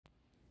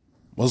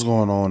What's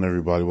going on,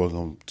 everybody?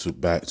 Welcome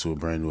back to a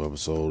brand new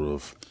episode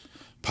of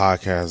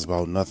Podcast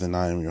About Nothing.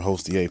 I am your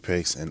host, The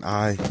Apex, and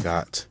I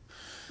got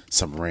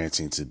some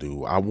ranting to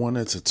do. I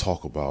wanted to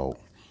talk about.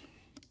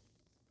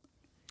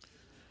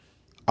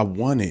 I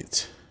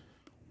wanted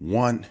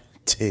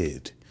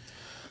to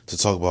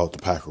talk about the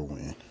Packer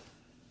win.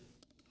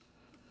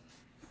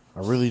 I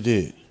really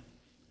did.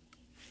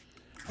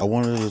 I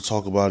wanted to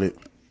talk about it,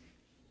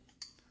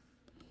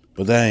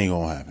 but that ain't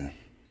gonna happen.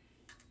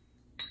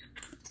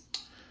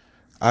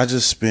 I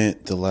just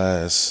spent the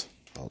last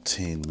about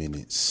 10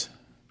 minutes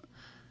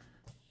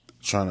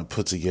trying to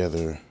put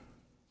together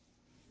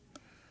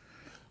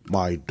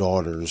my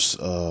daughter's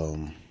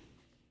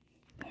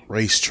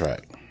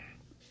racetrack.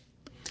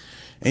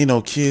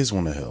 And, kids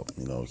want to help.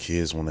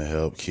 Kids want to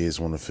help.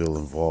 Kids want to feel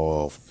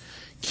involved.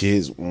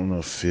 Kids want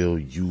to feel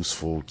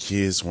useful.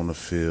 Kids want to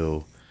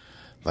feel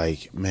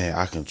like, man,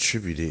 I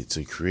contributed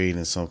to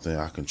creating something.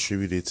 I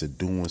contributed to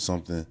doing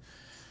something.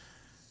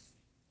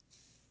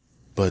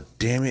 But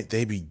damn it,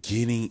 they be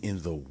getting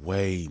in the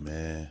way,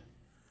 man.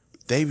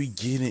 They be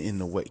getting in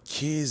the way.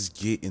 Kids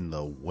get in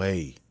the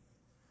way.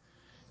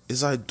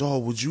 It's like,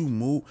 dog, would you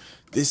move?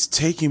 It's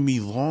taking me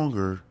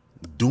longer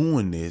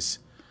doing this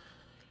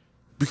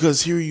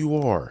because here you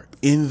are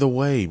in the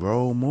way,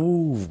 bro.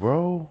 Move,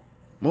 bro.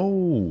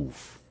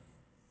 Move.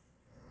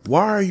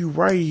 Why are you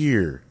right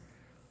here?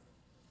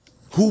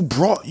 Who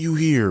brought you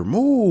here?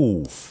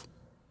 Move.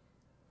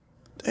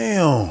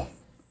 Damn.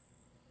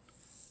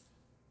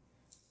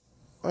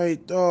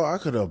 Like, dog, I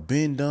could have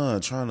been done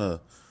trying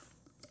to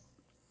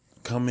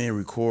come in,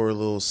 record a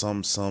little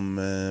something,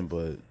 man,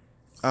 but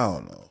I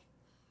don't know.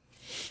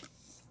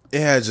 It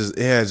had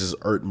just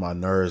irked my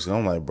nerves.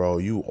 I'm like, bro,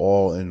 you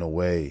all in the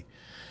way.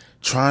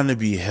 Trying to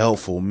be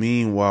helpful,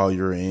 meanwhile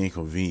you're an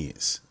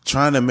inconvenience.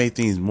 Trying to make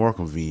things more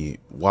convenient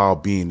while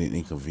being an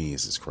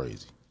inconvenience is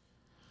crazy.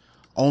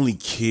 Only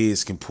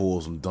kids can pull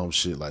some dumb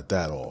shit like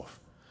that off.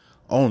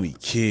 Only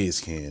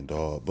kids can,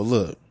 dog. But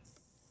look,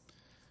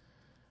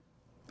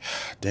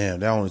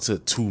 damn, that only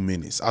took 2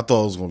 minutes. I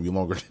thought it was gonna be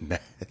longer than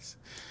that.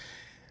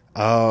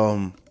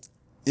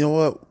 You know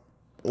what?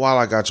 While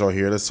I got y'all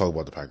here, let's talk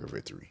about the Packer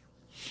victory.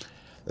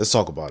 Let's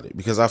talk about it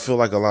because I feel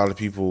like a lot of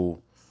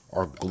people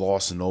are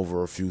glossing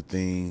over a few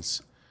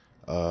things.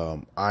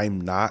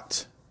 I'm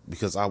not,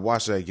 because I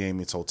watched that game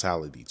in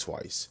totality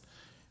twice.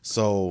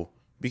 So,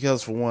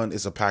 because for one,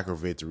 it's a Packer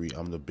victory.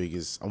 I'm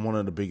one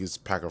of the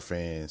biggest Packer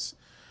fans.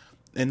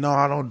 And no,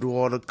 I don't do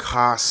all the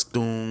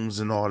costumes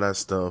and all that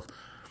stuff.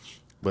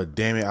 But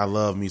damn it, I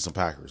love me some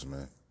Packers,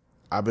 man.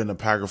 I've been a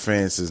Packer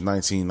fan since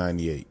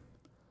 1998.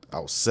 I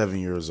was 7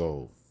 years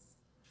old.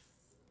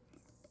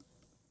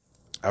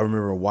 I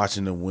remember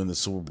watching them win the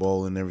Super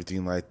Bowl and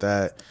everything like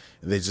that.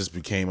 And they just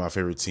became my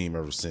favorite team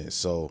ever since.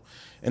 So,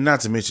 and not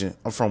to mention,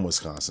 I'm from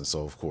Wisconsin,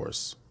 so of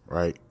course,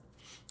 right?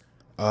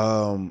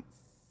 I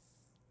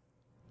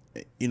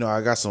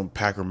got some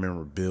Packer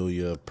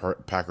memorabilia,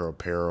 Packer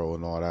apparel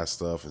and all that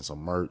stuff and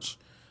some merch.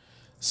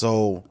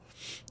 So,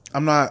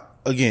 I'm not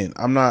doing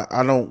all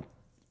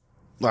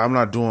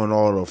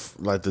the,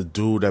 like the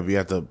dude that be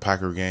at the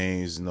Packer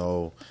games,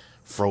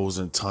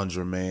 Frozen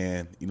Tundra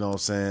man. You know what I'm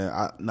saying?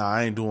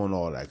 I ain't doing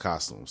all that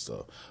costume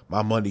stuff.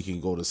 My money can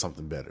go to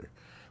something better.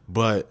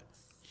 But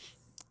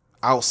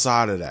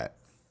outside of that,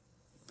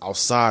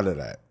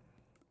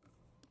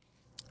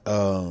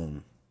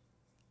 I'm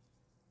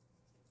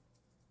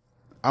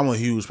a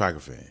huge Packer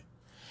fan.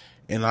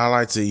 And I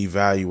like to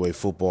evaluate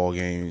football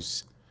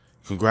games.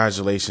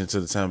 Congratulations to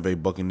the Tampa Bay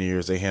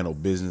Buccaneers. They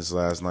handled business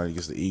last night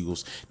against the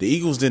Eagles. The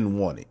Eagles didn't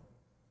want it.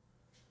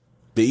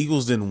 The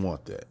Eagles didn't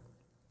want that.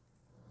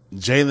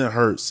 Jalen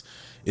Hurts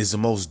is the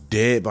most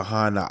dead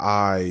behind the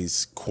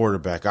eyes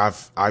quarterback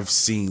I've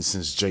seen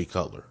since Jay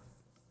Cutler.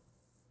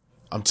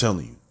 I'm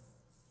telling you.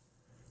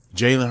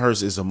 Jalen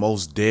Hurts is the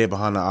most dead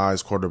behind the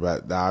eyes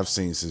quarterback that I've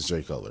seen since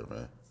Jay Cutler,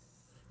 man.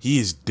 He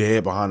is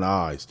dead behind the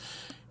eyes.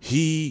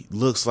 He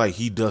looks like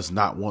he does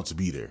not want to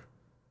be there.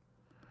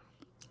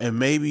 And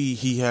maybe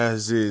he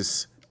has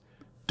this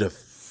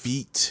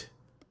defeatism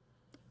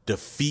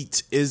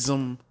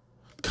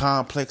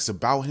complex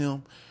about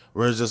him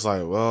where it's just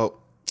like, well,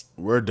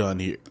 we're done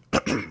here.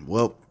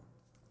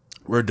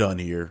 We're done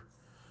here.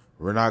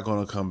 We're not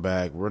going to come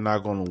back. We're not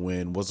going to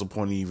win. What's the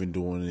point of even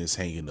doing this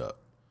hanging up?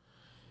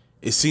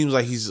 It seems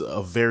like he's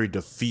a very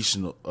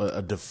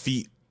a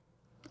defeat.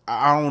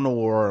 I don't know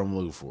what word I'm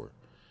looking for.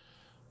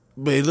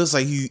 But it looks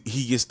like he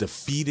gets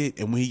defeated,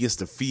 and when he gets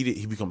defeated,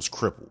 he becomes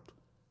crippled.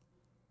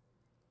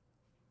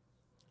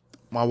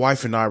 My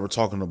wife and I were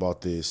talking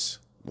about this,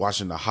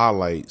 watching the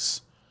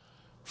highlights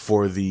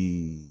for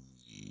the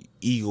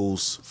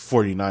Eagles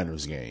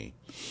 49ers game.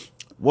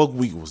 What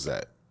week was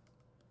that?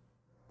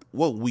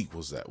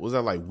 Was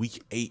that like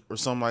week 8 or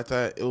something like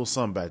that? It was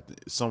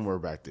somewhere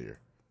back there.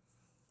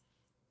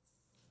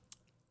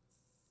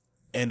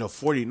 And the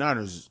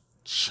 49ers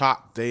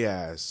chopped their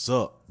ass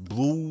up,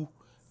 blew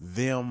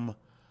them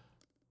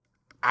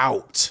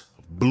out.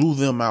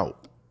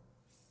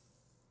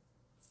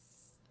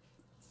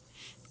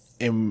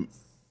 And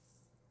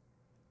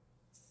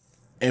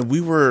And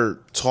we were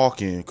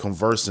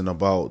conversing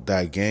about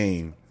that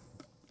game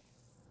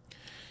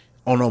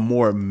on a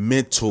more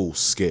mental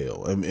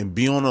scale. And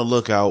be on the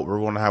lookout. We're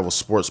going to have a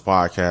sports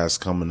podcast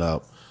coming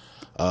up.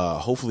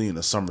 Hopefully in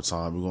the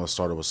summertime, we're going to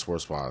start up a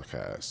sports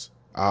podcast.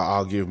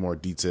 I'll give more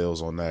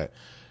details on that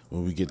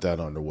when we get that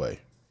underway.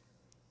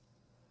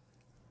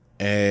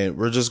 And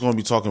we're just going to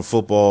be talking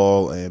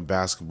football and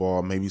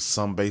basketball, maybe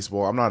some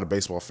baseball. I'm not a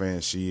baseball fan.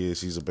 She is.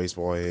 She's a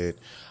baseball head.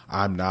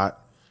 I'm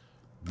not.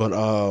 But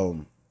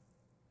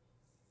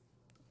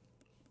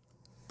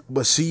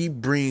she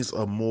brings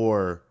a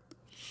more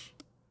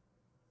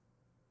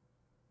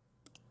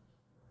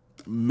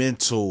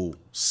mental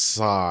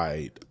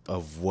side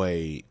of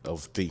way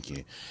of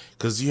thinking,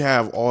 because you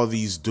have all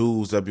these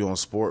dudes that be on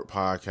sport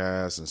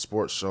podcasts and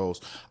sports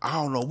shows. I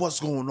don't know what's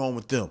going on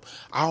with them.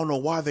 I don't know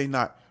why they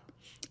not.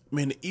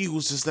 Man, the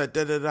Eagles just that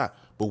da.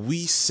 But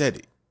we said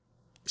it.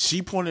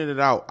 She pointed it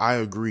out. I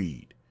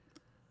agreed.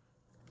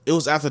 It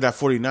was after that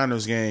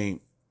 49ers game.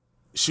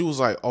 She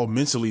was like, oh,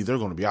 mentally they're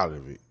going to be out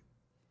of it.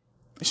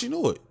 And she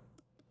knew it.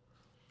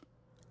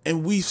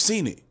 And we've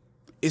seen it.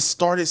 It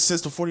started since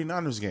the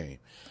 49ers game.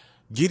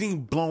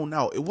 Getting blown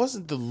out. It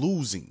wasn't the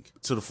losing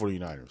to the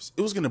 49ers.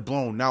 It was getting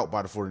blown out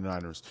by the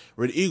 49ers,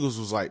 where the Eagles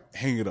was like,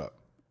 hang it up.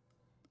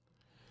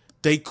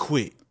 They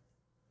quit.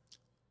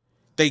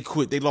 They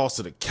lost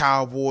to the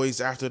Cowboys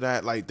after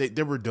that. Like,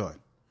 they were done.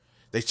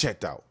 They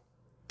checked out.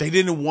 They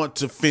didn't want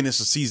to finish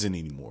the season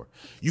anymore.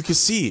 You can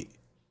see it.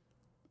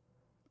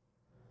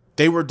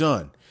 They were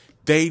done.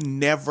 They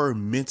never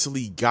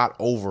mentally got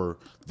over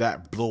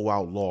that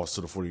blowout loss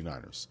to the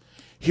 49ers.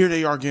 Here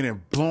they are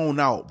getting blown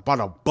out by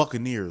the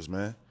Buccaneers,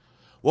 man.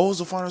 What was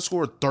the final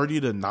score?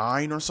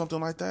 30-9 or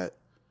something like that?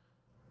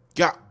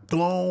 Got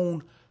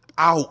blown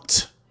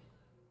out.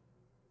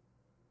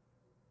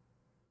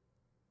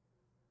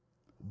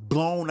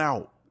 Blown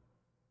out.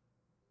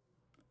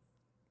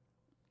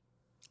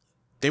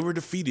 They were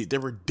defeated. They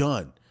were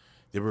done.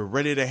 They were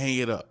ready to hang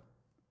it up.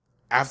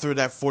 After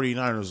that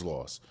 49ers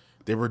loss,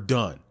 they were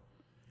done.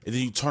 And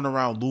then you turn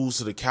around, lose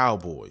to the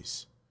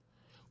Cowboys.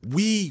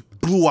 We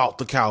blew out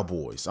the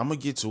Cowboys. I'm going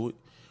to get to it.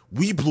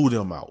 We blew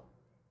them out.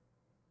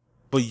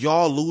 But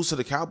y'all lose to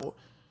the Cowboys.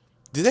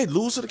 Did they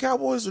lose to the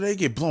Cowboys or did they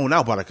get blown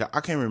out by the Cowboys? I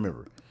can't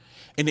remember.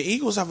 And the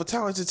Eagles have a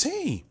talented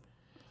team.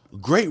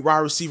 Great wide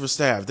receiver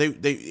staff.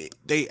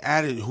 They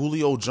added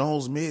Julio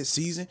Jones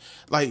mid-season.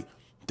 Like,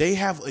 they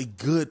have a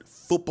good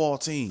football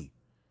team.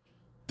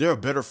 They're a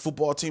better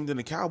football team than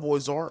the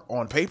Cowboys are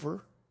on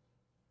paper.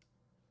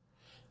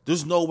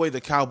 There's no way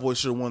the Cowboys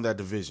should have won that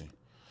division.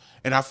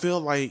 And I feel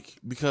like,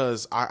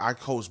 because I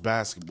coach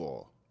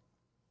basketball,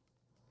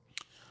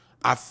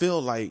 I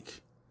feel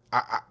like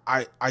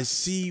I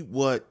see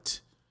what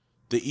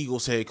the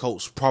Eagles head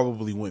coach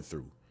probably went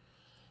through.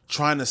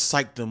 Trying to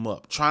psych them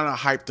up, trying to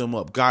hype them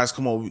up. Guys,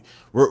 come on,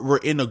 we're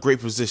in a great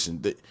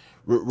position.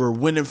 We're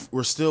winning.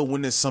 We're still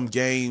winning some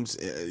games,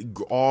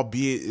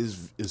 albeit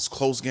is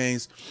close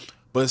games,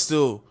 but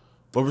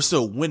we're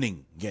still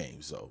winning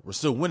games though. We're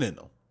still winning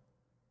them.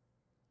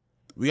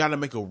 We got to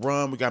make a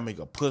run. We got to make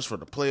a push for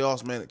the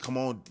playoffs, man. Come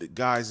on,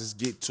 guys, let's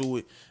get to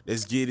it.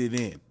 Let's get it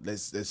in.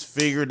 Let's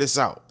figure this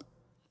out.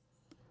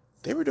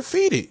 They were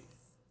defeated.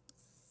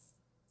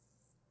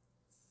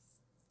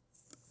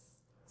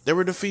 They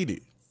were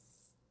defeated.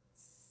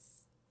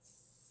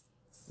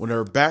 When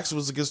their backs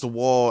was against the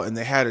wall and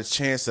they had a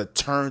chance to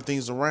turn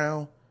things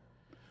around,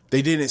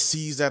 they didn't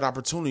seize that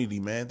opportunity,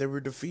 man. They were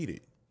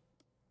defeated.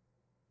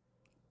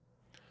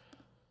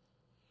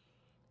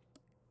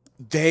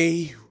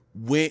 They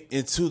went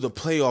into the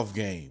playoff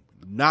game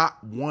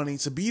not wanting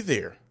to be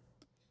there.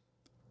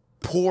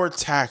 Poor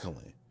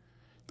tackling,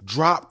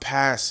 drop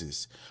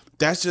passes.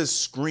 That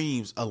just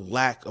screams a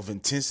lack of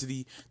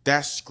intensity.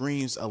 That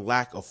screams a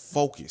lack of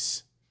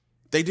focus.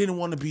 They didn't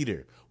want to be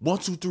there. 1,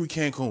 2, 3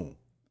 Cancun.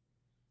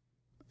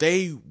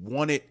 They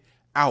wanted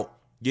out.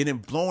 Getting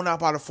blown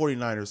out by the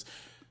 49ers.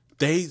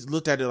 They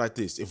looked at it like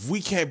this. If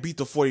we can't beat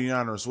the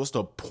 49ers, what's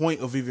the point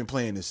of even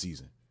playing this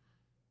season?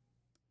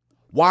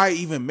 Why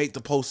even make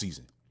the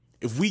postseason?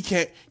 If we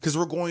can't, because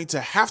we're going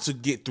to have to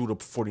get through the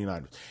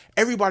 49ers.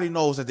 Everybody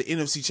knows that the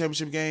NFC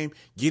Championship game,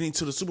 getting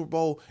to the Super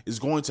Bowl, is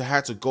going to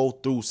have to go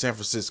through San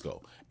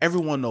Francisco.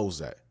 Everyone knows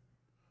that.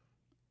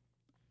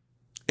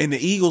 And the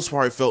Eagles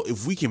probably felt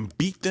if we can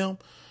beat them,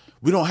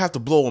 we don't have to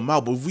blow them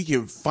out, but if we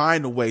can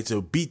find a way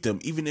to beat them,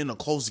 even in a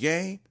close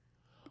game,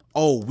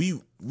 oh,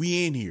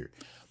 we in here.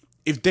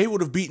 If they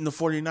would have beaten the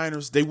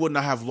 49ers, they would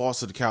not have lost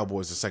to the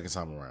Cowboys the second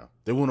time around.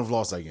 They wouldn't have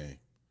lost that game.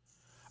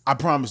 I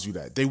promise you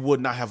that. They would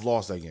not have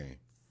lost that game.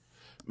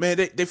 Man,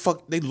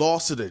 they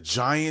lost to the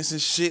Giants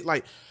and shit.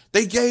 Like,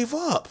 they gave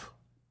up.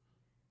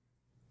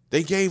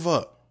 They gave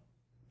up.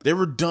 They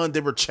were done.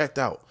 They were checked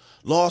out.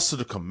 Lost to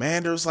the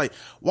Commanders. Like,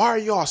 why are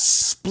y'all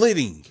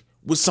splitting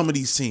with some of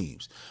these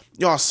teams?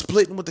 Y'all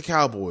splitting with the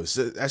Cowboys.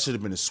 That should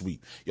have been a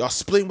sweep. Y'all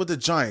splitting with the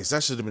Giants.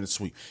 That should have been a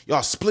sweep.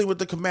 Y'all splitting with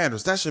the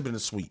Commanders. That should have been a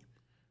sweep.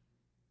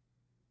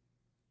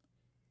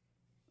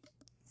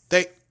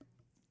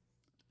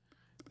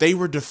 They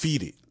were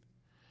defeated.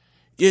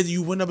 Yeah,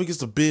 you went up against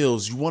the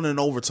Bills. You won in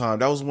overtime.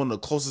 That was one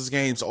of the closest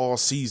games all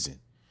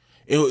season.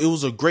 It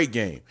was a great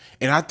game.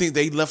 And I think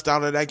they left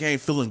out of that game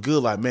feeling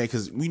good, like, man,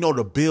 because we know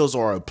the Bills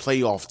are a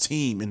playoff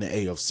team in the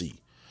AFC.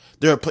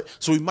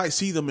 So we might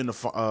see them in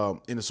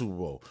the Super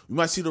Bowl. We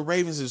might see the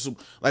Ravens in the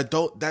Super Bowl. Like,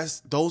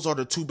 those are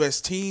the two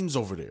best teams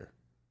over there.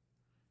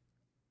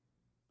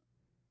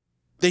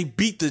 They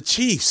beat the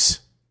Chiefs.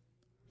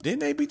 Didn't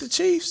they beat the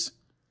Chiefs?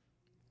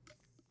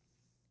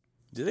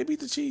 Did they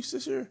beat the Chiefs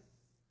this year?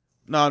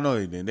 No,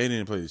 they didn't. They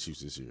didn't play the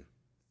Chiefs this year.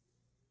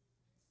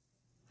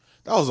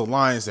 That was the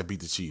Lions that beat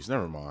the Chiefs.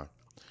 Never mind.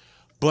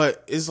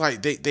 But it's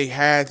like they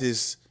had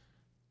this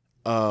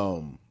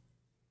idea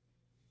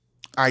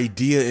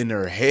in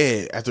their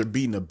head after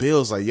beating the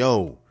Bills, like,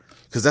 yo,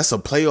 because that's a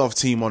playoff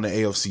team on the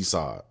AFC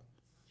side.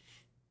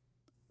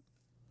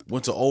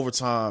 Went to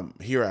overtime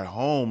here at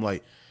home,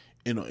 like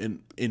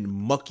in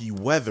mucky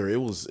weather.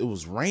 It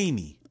was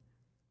rainy.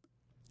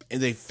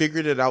 And they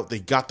figured it out. They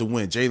got the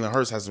win. Jalen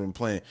Hurts hasn't been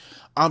playing.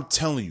 I'm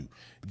telling you,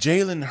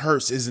 Jalen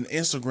Hurts is an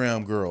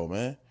Instagram girl,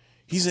 man.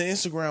 He's an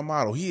Instagram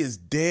model. He is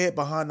dead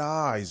behind the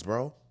eyes,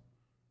 bro.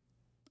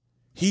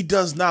 He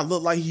does not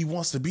look like he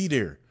wants to be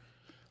there.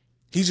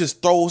 He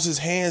just throws his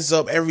hands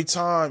up every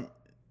time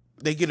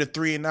they get a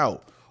 3 and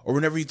out, or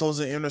whenever he throws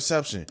an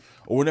interception,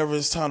 or whenever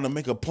it's time to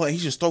make a play, he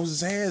just throws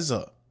his hands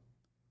up.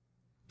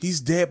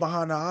 He's dead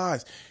behind the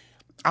eyes.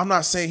 I'm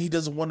not saying he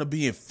doesn't want to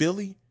be in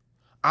Philly.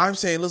 I'm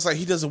saying it looks like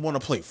he doesn't want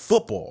to play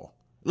football.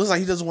 It looks like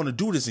he doesn't want to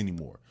do this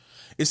anymore.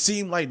 It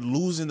seemed like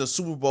losing the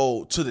Super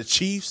Bowl to the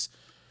Chiefs,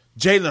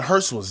 Jalen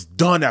Hurts was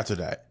done after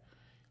that.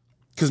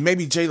 Because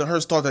maybe Jalen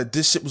Hurts thought that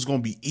this shit was going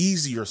to be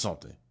easy or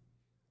something.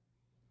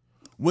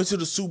 Went to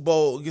the Super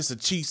Bowl against the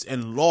Chiefs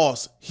and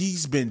lost.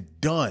 He's been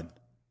done.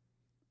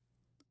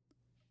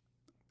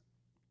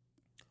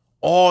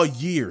 All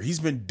year, he's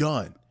been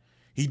done.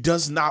 He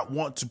does not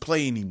want to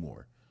play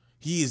anymore.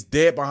 He is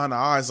dead behind the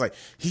eyes. Like,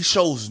 he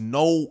shows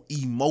no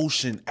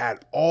emotion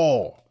at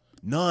all.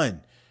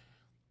 None.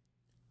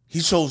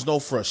 He shows no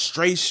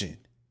frustration.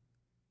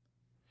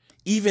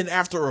 Even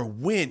after a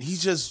win, he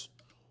just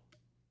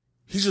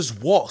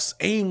walks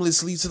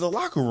aimlessly to the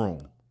locker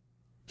room.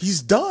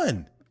 He's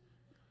done.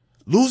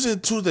 Losing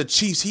to the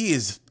Chiefs, he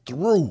is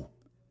through.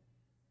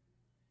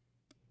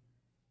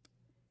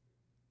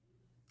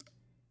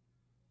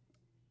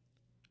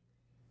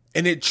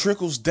 And it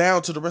trickles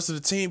down to the rest of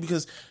the team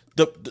because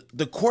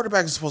the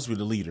quarterback is supposed to be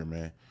the leader,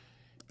 man.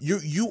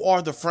 You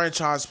are the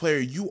franchise player.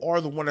 You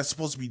are the one that's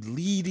supposed to be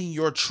leading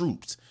your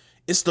troops.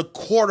 It's the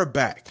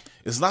quarterback.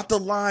 It's not the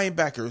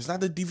linebacker. It's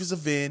not the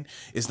defensive end.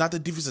 It's not the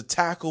defensive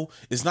tackle.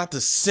 It's not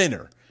the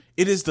center.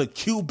 It is the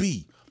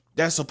QB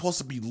that's supposed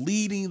to be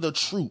leading the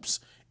troops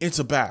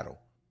into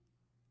battle.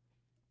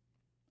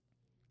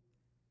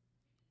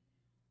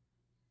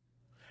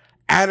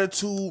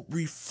 Attitude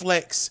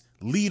reflects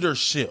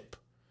leadership,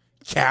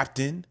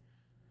 Captain.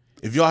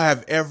 If y'all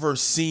have ever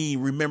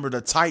seen Remember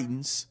the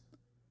Titans,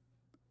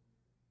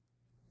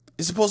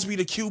 it's supposed to be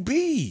the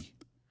QB.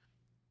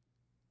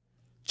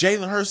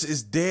 Jalen Hurts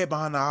is dead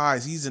behind the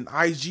eyes. He's an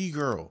IG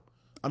girl.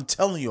 I'm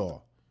telling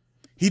y'all.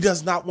 He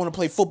does not want to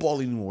play football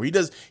anymore. He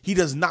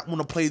does not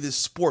want to play this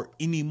sport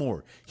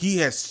anymore. He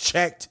has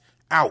checked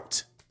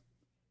out.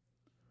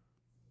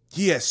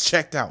 He has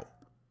checked out.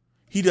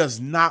 He does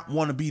not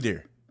want to be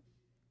there.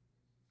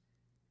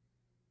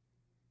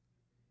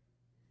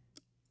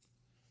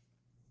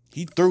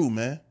 He threw,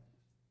 man.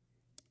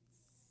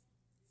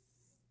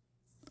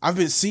 I've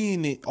been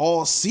seeing it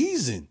all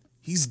season.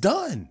 He's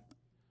done.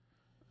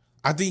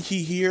 I think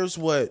he hears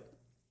what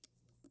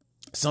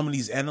some of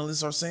these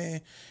analysts are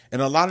saying.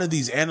 And a lot of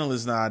these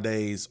analysts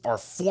nowadays are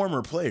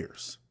former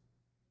players.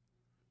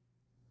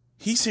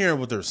 He's hearing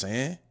what they're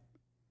saying.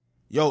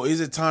 Yo, is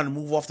it time to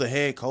move off the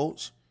head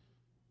coach?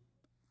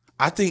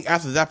 I think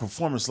after that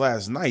performance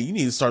last night, you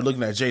need to start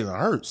looking at Jalen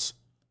Hurts.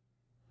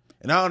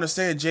 And I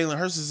understand Jalen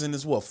Hurts is in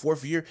his,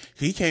 fourth year?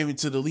 He came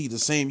into the league the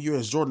same year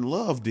as Jordan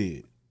Love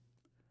did.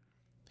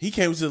 He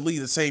came into the league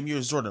the same year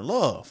as Jordan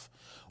Love.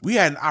 We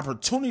had an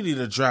opportunity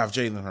to draft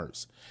Jalen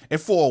Hurts.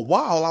 And for a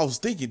while, I was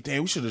thinking,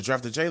 damn, we should have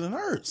drafted Jalen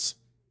Hurts.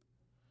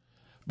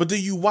 But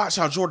then you watch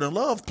how Jordan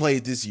Love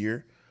played this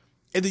year,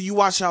 and then you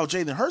watch how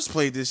Jalen Hurts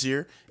played this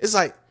year. It's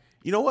like,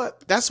 you know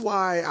what? That's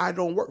why I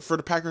don't work for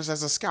the Packers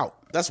as a scout.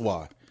 That's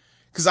why.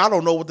 Because I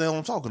don't know what the hell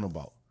I'm talking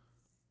about.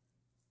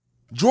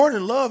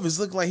 Jordan Love is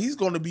looking like he's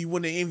going to be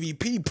winning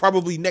MVP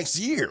probably next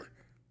year.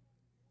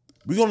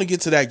 We're going to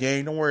get to that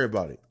game. Don't worry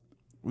about it.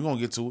 We're going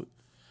to get to it.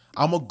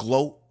 I'm a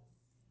gloat.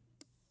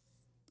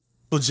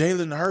 But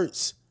Jalen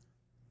Hurts,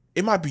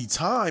 it might be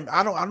time.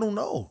 I don't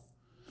know.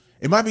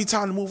 It might be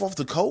time to move off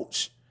the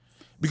coach.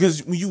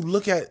 Because when you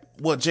look at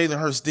what Jalen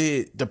Hurts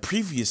did the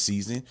previous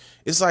season,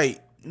 it's like,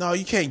 no,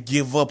 you can't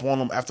give up on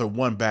him after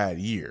one bad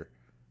year.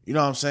 You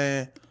know what I'm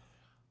saying?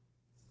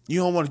 You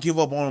don't want to give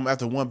up on him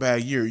after one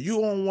bad year. You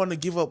don't want to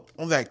give up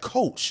on that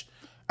coach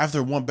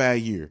after one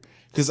bad year.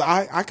 Because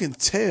I can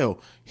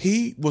tell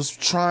he was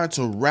trying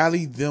to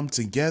rally them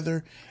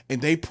together,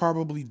 and they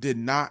probably did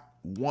not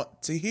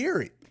want to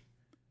hear it.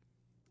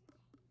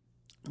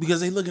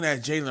 because they looking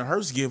at Jalen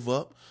Hurts give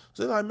up.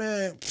 So they're like,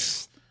 man,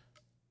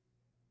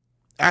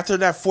 after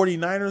that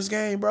 49ers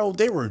game, bro,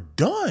 they were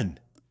done.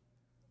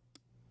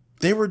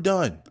 They were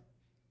done.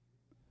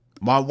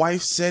 My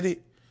wife said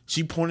it.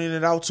 She pointed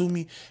it out to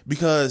me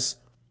because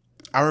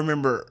I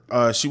remember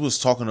she was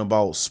talking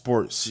about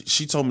sports.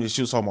 She told me that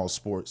she was talking about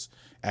sports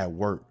at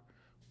work.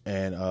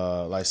 And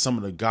like some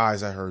of the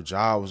guys at her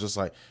job was just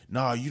like,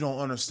 nah, you don't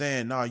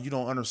understand. Nah, you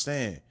don't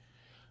understand.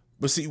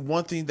 But see,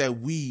 one thing that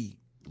we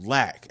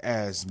lack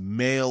as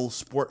male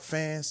sport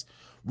fans,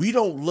 we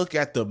don't look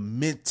at the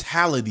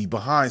mentality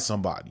behind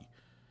somebody.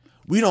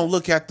 We don't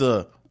look at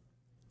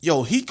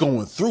he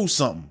going through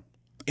something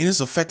and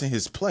it's affecting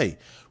his play.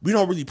 We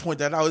don't really point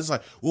that out. It's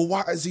like, well,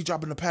 why is he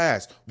dropping the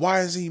pass? Why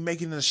is he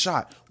making a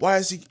shot? Why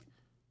is he?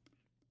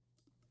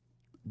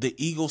 The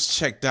Eagles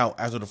checked out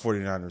after the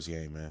 49ers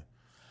game, man.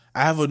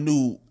 I have a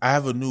new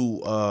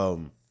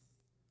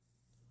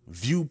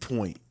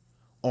viewpoint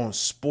on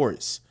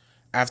sports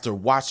after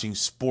watching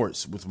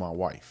sports with my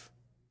wife.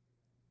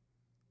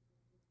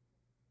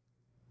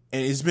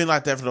 And it's been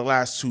like that for the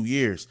last 2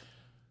 years.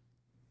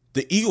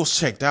 The Eagles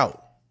checked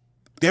out.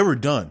 They were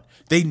done.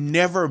 They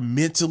never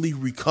mentally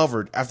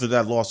recovered after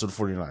that loss to the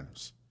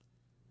 49ers.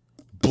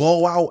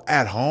 Blowout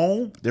at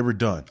home, they were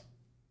done.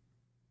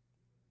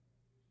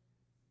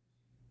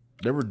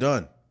 They were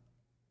done.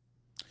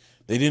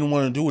 They didn't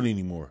want to do it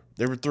anymore.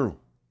 They were through.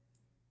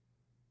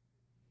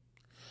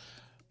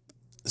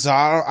 So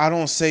I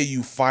don't say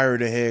you fire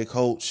the head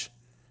coach,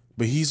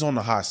 but he's on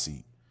the hot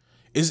seat.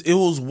 It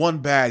was one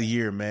bad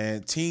year,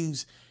 man.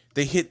 Teams,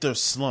 they hit their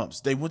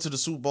slumps. They went to the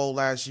Super Bowl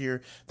last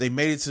year. They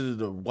made it to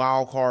the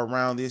wild card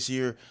round this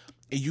year.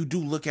 And you do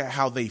look at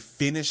how they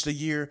finished the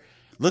year.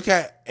 Look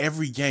at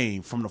every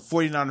game from the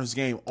 49ers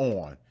game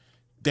on.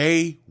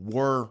 They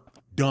were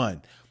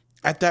done.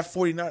 At that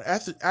 49,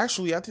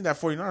 actually, I think that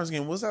 49ers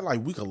game, was that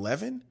like week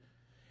 11?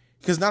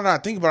 Because now that I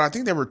think about it, I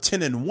think they were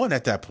 10-1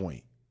 at that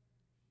point.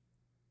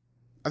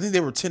 I think they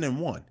were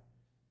 10-1.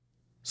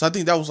 So I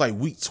think that was like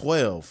week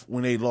 12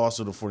 when they lost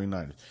to the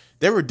 49ers.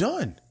 They were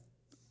done.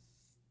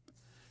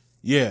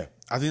 Yeah,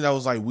 I think that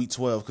was like week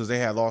 12 because they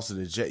had lost to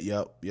the Jet.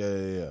 Yep.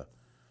 Yeah.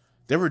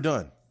 They were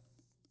done.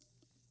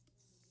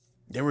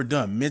 They were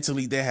done.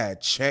 Mentally, they had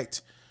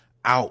checked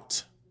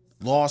out.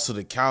 Lost to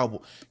the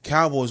Cowboys.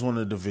 Cowboys won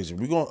the division.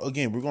 We're going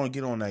to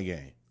get on that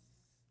game.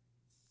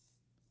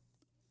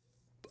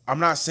 I'm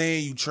not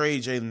saying you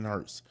trade Jalen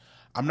Hurts.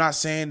 I'm not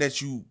saying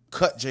that you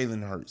cut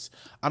Jalen Hurts.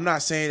 I'm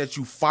not saying that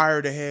you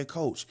fire the head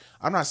coach.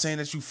 I'm not saying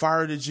that you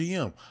fire the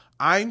GM.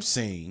 I'm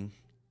saying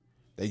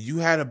that you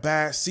had a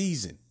bad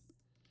season.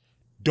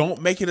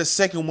 Don't make it a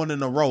second one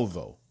in a row,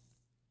 though.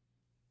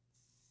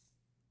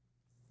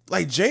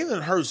 Like,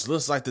 Jalen Hurts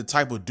looks like the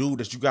type of dude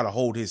that you got to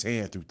hold his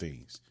hand through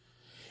things.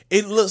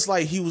 It looks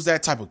like he was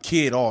that type of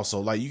kid also.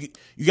 Like, you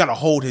got to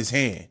hold his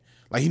hand.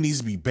 Like, he needs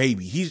to be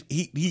baby.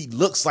 He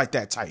looks like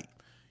that type.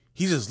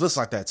 He just looks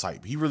like that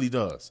type. He really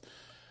does.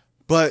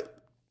 But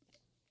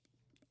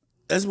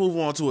let's move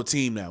on to a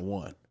team that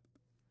won.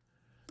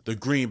 The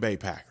Green Bay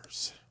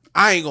Packers.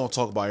 I ain't going to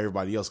talk about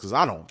everybody else because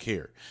I don't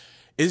care.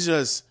 It's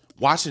just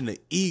watching the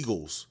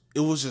Eagles. It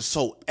was just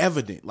so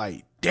evident.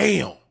 Like,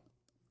 damn.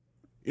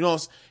 You know,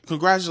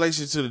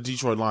 congratulations to the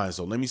Detroit Lions,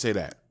 though. Let me say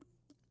that.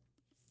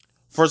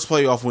 First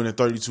playoff win in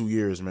 32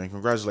 years, man.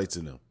 Congratulations to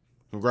them.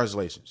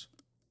 Congratulations.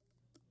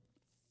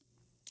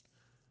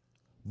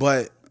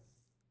 But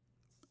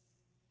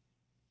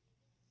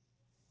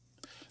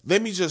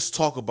let me just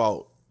talk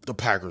about the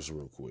Packers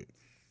real quick.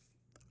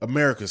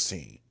 America's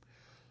team.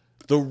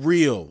 The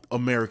real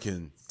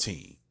American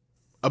team.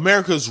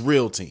 America's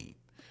real team.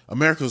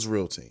 America's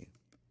real team.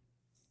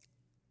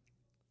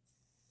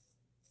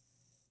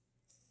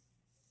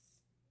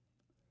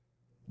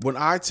 When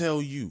I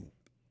tell you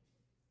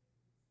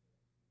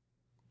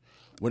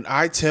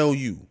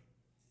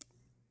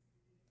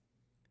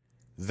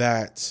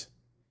that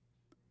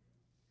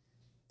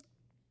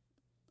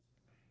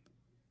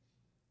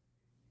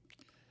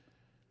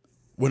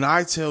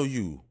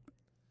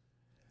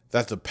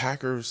the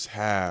Packers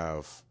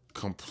have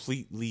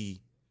completely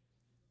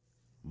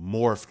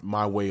morphed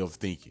my way of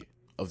thinking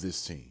of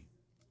this team.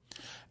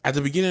 At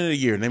the beginning of the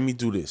year, let me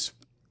do this.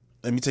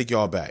 Let me take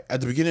y'all back. At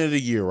the beginning of the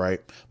year,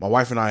 right, my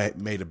wife and I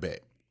made a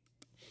bet.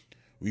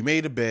 We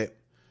made a bet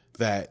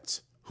that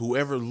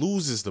whoever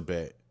loses the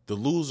bet, the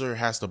loser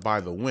has to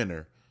buy the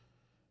winner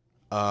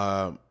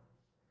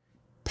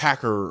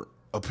Packer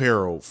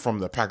apparel from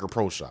the Packer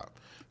Pro Shop.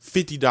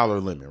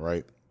 $50 limit,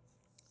 right?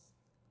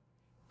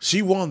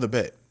 She won the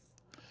bet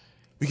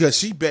because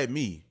she bet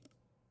me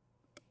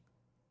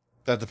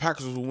that the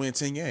Packers would win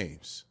 10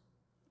 games.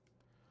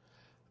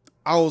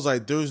 I was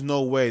like, there's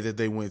no way that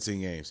they win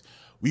 10 games.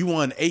 We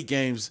won 8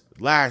 games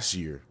last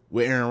year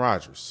with Aaron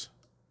Rodgers.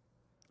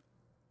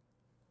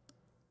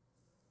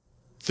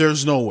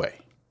 There's no way.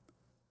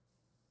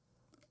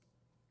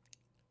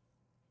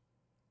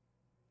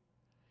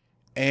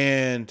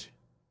 And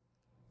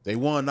they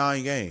won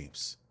 9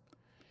 games.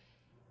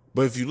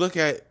 But if you look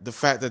at the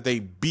fact that they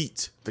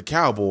beat the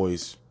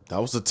Cowboys,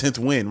 that was the 10th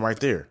win right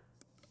there.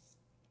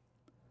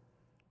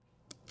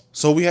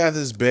 So we had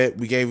this bet.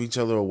 We gave each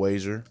other a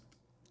wager.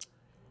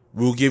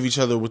 We'll give each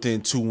other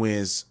within 2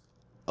 wins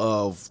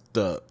of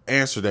the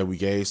answer that we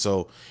gave.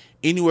 So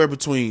anywhere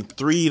between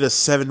 3 to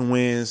 7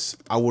 wins,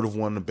 I would have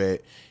won the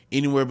bet.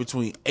 Anywhere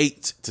between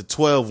 8 to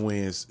 12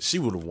 wins, she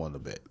would have won the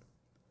bet.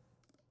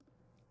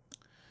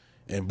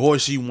 And boy,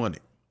 she won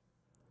it.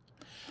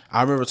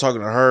 I remember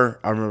talking to her.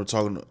 I remember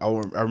talking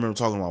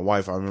to my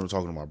wife. I remember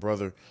talking to my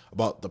brother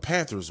about the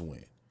Panthers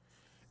win.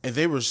 And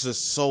they were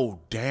just so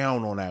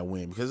down on that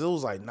win because it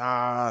was like,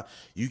 nah,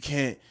 you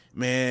can't,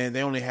 man.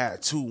 They only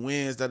had 2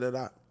 wins, da da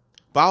da.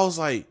 But I was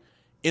like,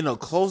 in a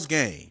close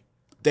game,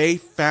 they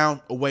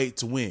found a way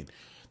to win.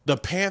 The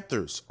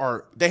Panthers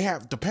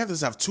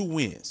have 2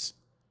 wins,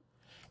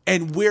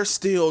 and we're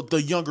still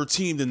the younger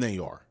team than they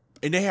are,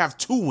 and they have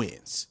 2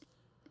 wins,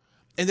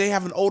 and they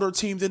have an older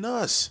team than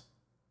us.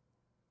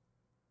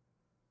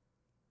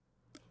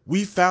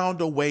 We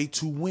found a way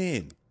to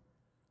win.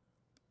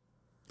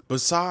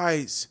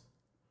 Besides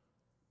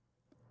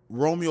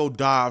Romeo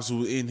Dobbs,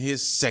 who's in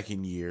his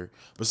second year,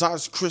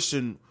 besides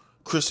Christian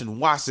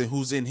Watson,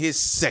 who's in his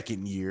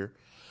second year,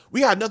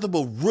 we got nothing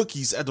but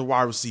rookies at the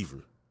wide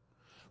receiver.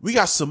 We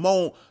got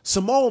Simone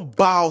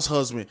Biles'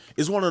 husband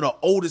is one of the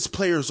oldest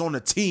players on the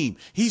team.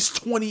 He's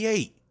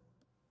 28.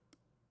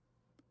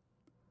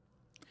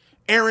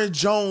 Aaron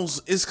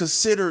Jones is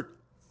considered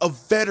a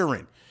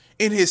veteran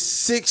in his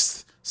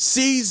 6th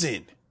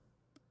season.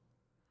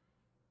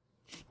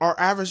 Our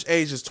average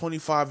age is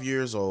 25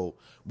 years old.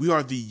 We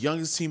are the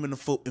youngest team in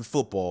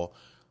football.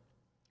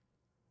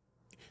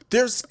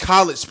 There's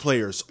college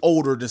players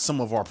older than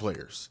some of our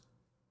players.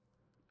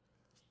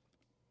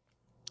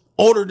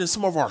 Older than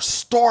some of our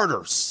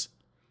starters.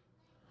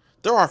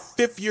 There are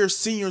 5th-year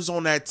seniors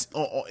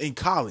in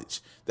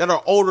college that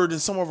are older than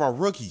some of our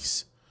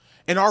rookies.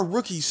 And our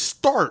rookies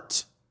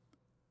start.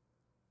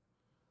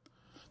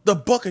 The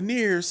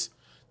Buccaneers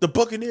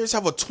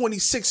have a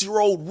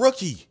 26-year-old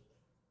rookie.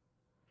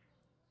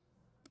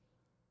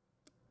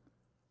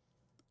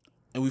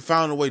 And we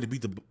found a way to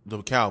beat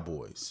the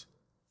Cowboys.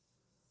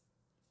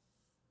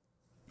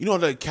 You know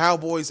the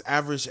Cowboys'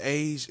 average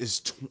age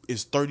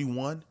is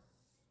 31.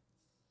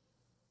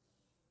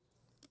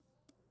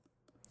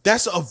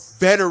 That's a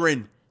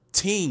veteran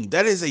team.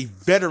 That is a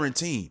veteran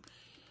team.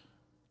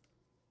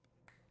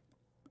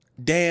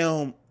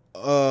 Goddamn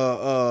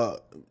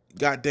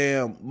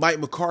Mike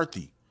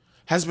McCarthy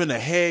has been a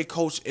head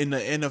coach in the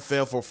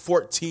NFL for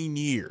 14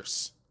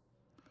 years.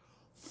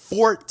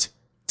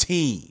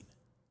 14.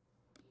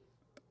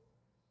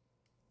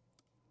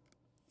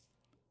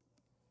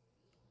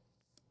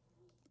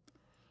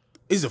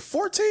 Is it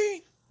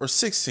 14 or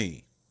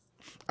 16?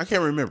 I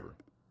can't remember.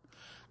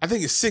 I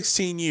think it's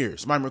 16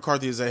 years. Mike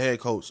McCarthy is a head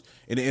coach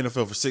in the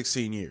NFL for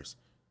 16 years.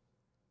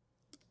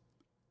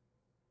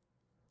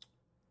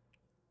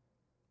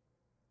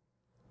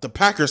 The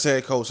Packers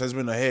head coach has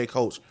been a head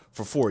coach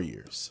for 4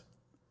 years.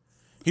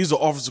 He was the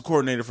offensive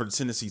coordinator for the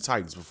Tennessee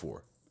Titans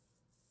before.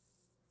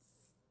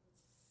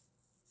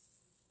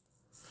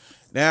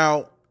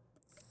 Now,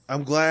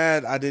 I'm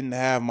glad I didn't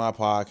have my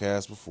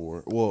podcast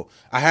before. Well,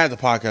 I had the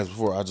podcast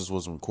before. I just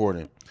wasn't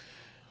recording.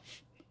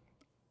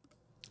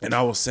 And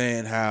I was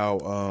saying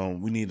how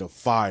we need to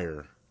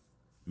fire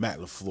Matt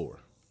LaFleur.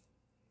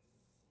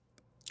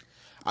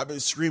 I've been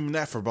screaming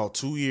that for about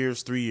 2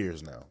 years, 3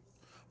 years now.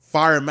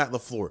 Fire Matt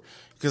LaFleur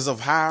because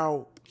of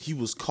how he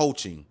was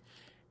coaching.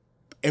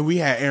 And we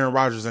had Aaron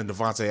Rodgers and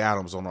Devontae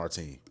Adams on our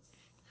team.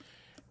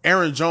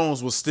 Aaron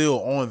Jones was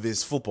still on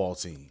this football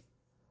team.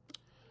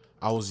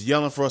 I was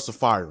yelling for us to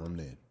fire him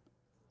then.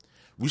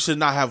 We should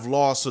not have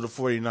lost to the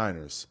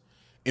 49ers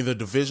in the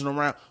divisional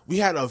round. We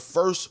had a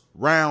first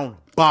round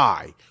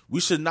bye. We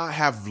should not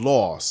have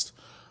lost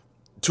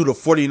to the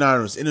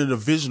 49ers in a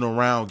divisional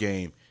round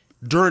game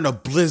during a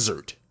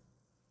blizzard.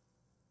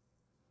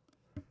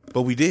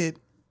 But we did.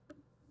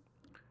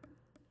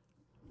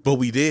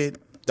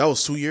 That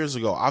was 2 years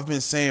ago. I've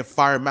been saying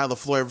fire Matt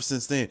LaFleur ever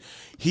since then.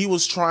 He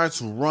was trying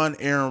to run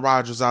Aaron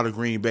Rodgers out of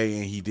Green Bay,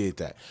 and he did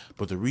that.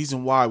 But the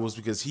reason why was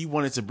because he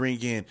wanted to bring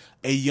in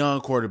a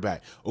young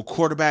quarterback, a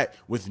quarterback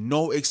with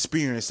no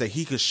experience that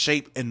he could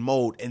shape and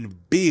mold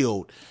and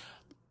build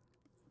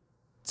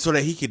so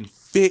that he can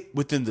fit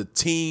within the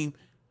team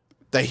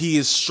that he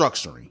is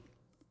structuring.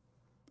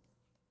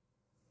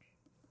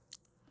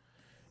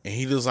 And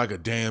he looks like a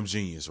damn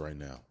genius right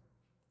now.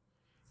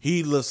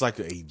 He looks like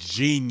a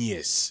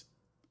genius.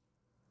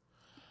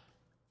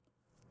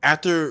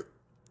 After,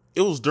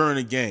 it was during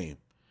the game.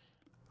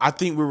 I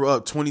think we were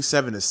up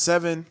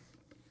 27-7.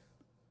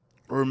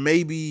 Or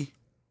maybe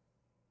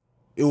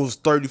it was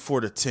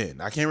 34-10.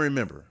 I can't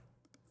remember.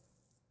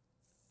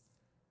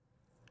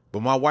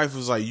 But my wife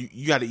was like,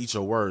 you got to eat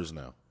your words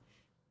now.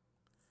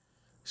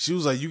 She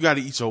was like, you got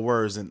to eat your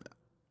words. And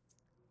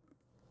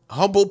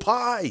humble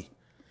pie.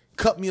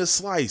 Cut me a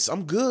slice.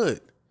 I'm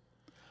good.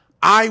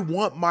 I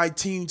want my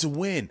team to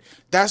win.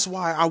 That's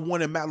why I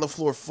wanted Matt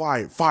LaFleur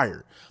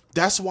fired.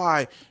 That's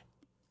why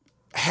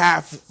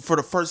for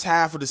the first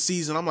half of the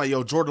season, I'm like,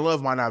 yo, Jordan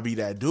Love might not be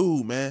that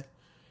dude, man.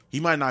 He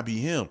might not be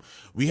him.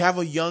 We have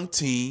a young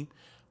team.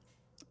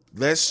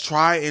 Let's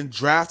try and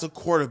draft a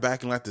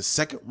quarterback in like the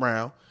second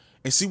round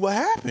and see what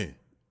happens.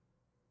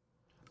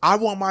 I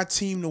want my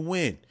team to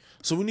win.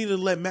 So we need to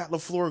let Matt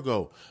LaFleur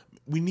go.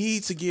 We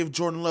need to give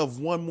Jordan Love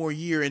one more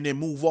year and then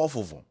move off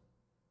of him.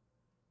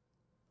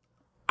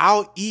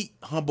 I'll eat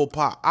humble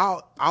pie.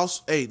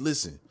 Hey,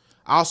 listen,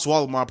 I'll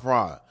swallow my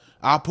pride.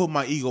 I'll put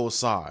my ego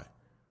aside.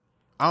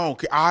 I don't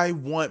care. I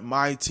want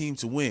my team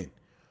to win.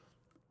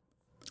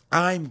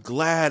 I'm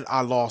glad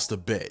I lost a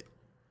bet.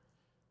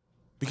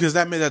 Because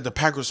that meant that the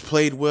Packers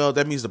played well.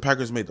 That means the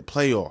Packers made the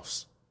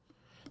playoffs.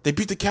 They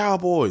beat the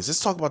Cowboys. Let's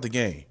talk about the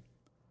game.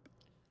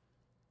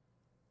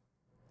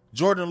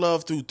 Jordan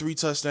Love threw 3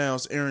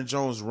 touchdowns. Aaron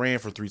Jones ran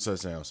for 3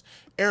 touchdowns.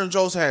 Aaron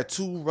Jones had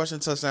 2 rushing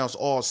touchdowns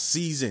all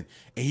season,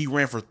 and he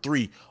ran for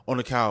 3 on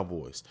the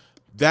Cowboys.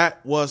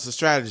 That was the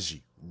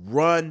strategy.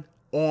 Run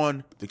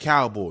on the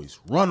Cowboys.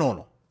 Run on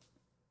them.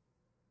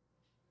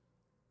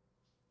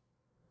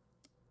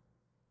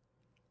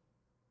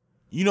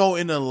 You know,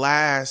 in the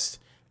last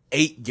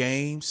 8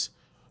 games,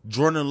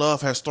 Jordan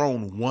Love has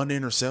thrown 1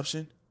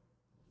 interception.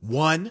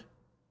 1.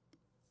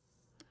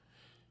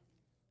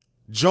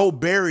 Joe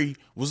Barry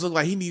was looking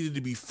like he needed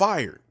to be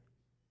fired.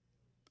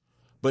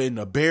 But in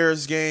the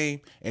Bears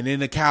game and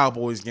in the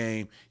Cowboys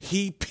game,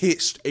 he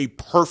pitched a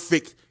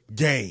perfect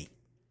game.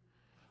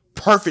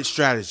 Perfect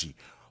strategy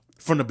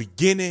from the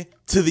beginning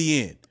to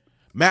the end.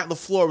 Matt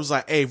LaFleur was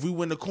like, hey, if we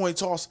win the coin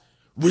toss,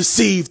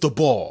 receive the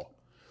ball.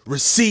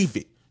 Receive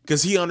it.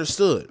 Because he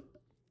understood.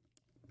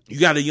 You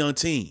got a young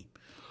team.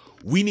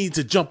 We need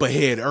to jump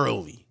ahead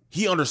early.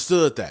 He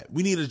understood that.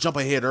 We need to jump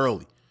ahead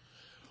early.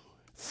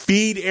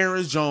 Feed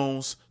Aaron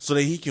Jones so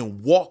that he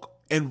can walk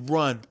and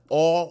run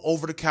all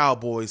over the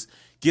Cowboys,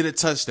 get a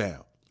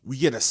touchdown. We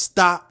get a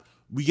stop.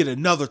 We get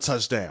another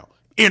touchdown.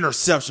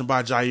 Interception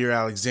by Jair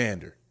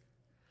Alexander.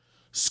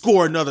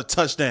 Score another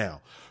touchdown.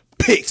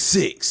 Pick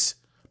 6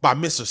 by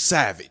Mr.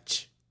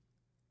 Savage.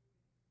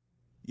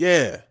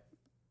 Yeah.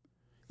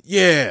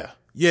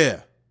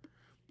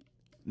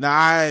 Now,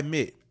 I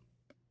admit,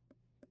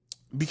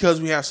 because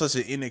we have such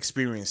an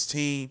inexperienced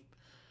team,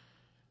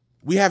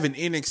 we have an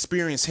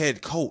inexperienced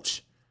head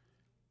coach.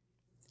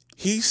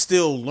 He's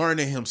still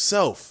learning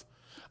himself.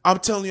 I'm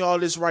telling you all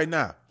this right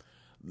now.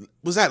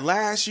 Was that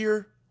last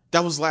year?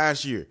 That was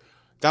last year.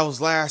 That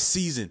was last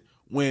season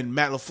when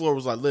Matt LaFleur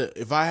was like, look,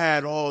 if I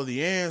had all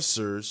the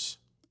answers,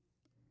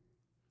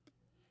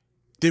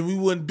 then we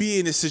wouldn't be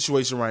in this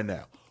situation right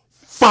now.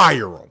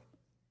 Fire him.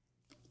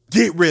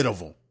 Get rid of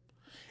him.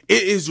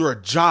 It is your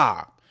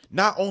job,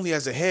 not only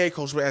as a head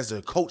coach, but as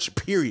a coach,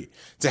 period,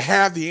 to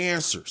have the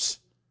answers.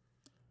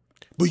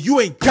 But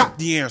you ain't got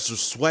the answers,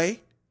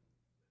 Sway.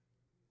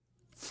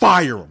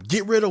 Fire him.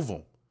 Get rid of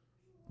him.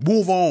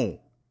 Move on.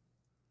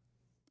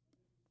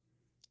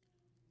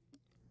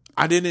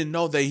 I didn't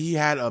know that he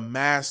had a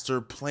master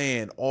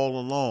plan all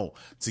along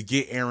to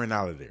get Aaron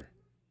out of there.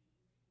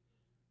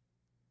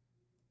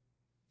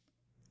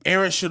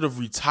 Aaron should have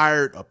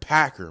retired a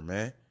Packer,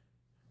 man.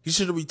 He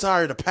should have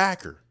retired a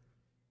Packer.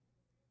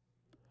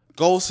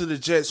 Goes to the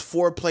Jets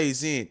 4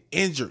 plays in,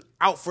 injured,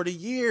 out for the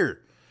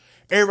year.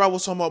 Everybody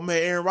was talking about, man,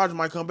 Aaron Rodgers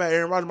might come back.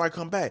 Aaron Rodgers might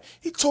come back.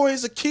 He tore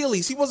his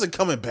Achilles. He wasn't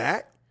coming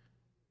back.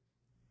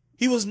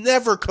 He was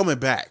never coming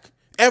back.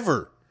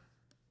 Ever.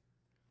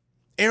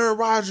 Aaron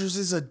Rodgers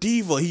is a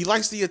diva. He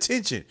likes the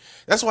attention.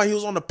 That's why he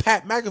was on the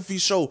Pat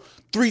McAfee show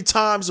 3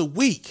 times a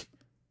week.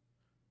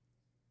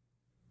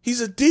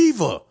 He's a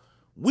diva.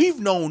 We've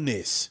known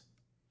this.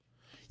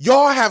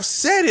 Y'all have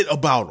said it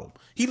about him.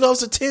 He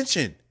loves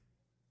attention.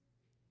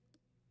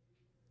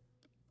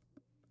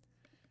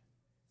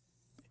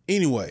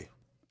 Anyway,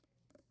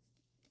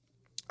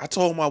 I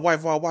told my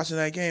wife while watching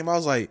that game, I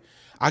was like,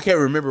 I can't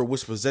remember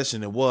which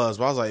possession it was,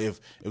 but I was like,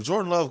 if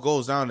Jordan Love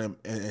goes down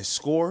and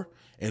score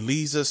and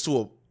leads us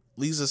to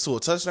a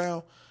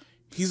touchdown,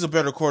 he's a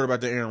better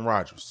quarterback than Aaron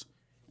Rodgers.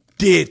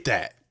 Did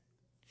that.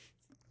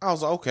 I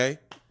was like, okay.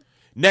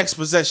 Next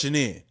possession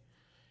in.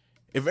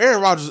 If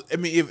Aaron Rodgers,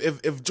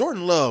 if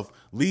Jordan Love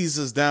leads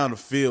us down the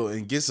field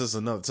and gets us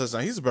another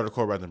touchdown, he's a better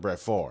quarterback than Brett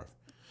Favre.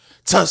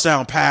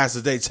 Touchdown pass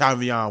today,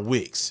 Tyvion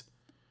Wicks.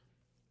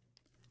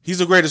 He's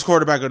the greatest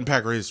quarterback in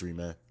Packer history,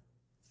 man.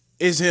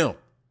 It's him.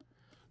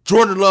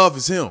 Jordan Love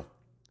is him.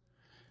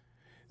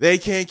 They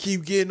can't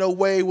keep getting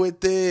away with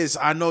this.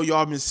 I know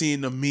y'all been seeing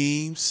the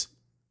memes.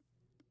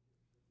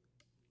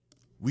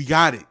 We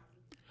got it.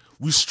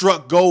 We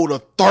struck gold a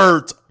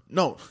third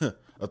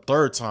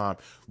time.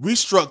 We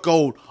struck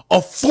gold a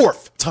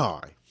 4th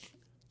time.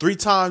 3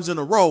 times in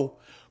a row,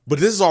 but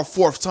this is our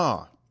 4th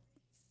time.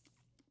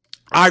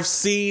 I've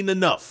seen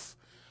enough.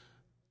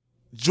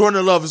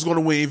 Jordan Love is going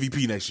to win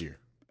MVP next year.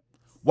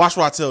 Watch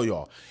what I tell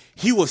y'all.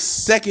 He was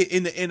 2nd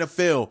in the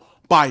NFL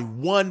by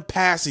 1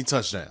 passing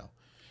touchdown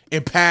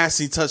and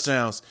passing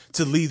touchdowns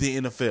to lead the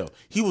NFL.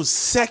 He was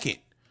 2nd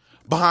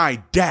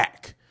behind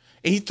Dak,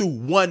 and he threw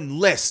 1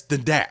 less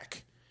than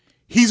Dak.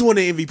 He's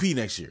winning MVP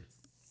next year.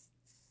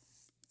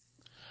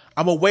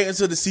 I'm going to wait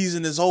until the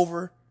season is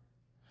over.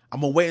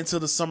 I'm going to wait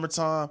until the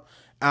summertime.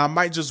 And I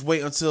might just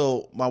wait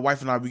until my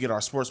wife and I, we get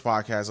our sports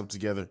podcast up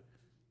together.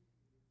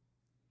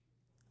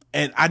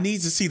 And I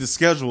need to see the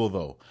schedule,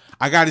 though.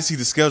 I got to see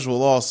the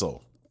schedule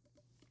also.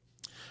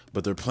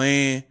 But they're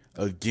playing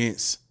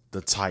against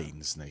the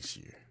Titans next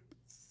year.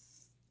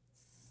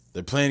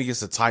 They're playing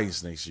against the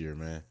Titans next year,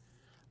 man.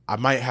 I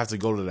might have to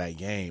go to that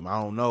game.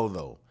 I don't know,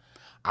 though.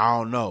 I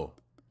don't know.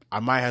 I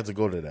might have to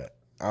go to that.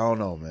 I don't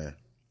know, man.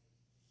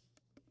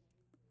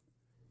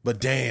 But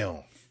damn.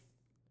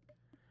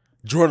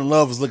 Jordan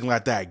Love is looking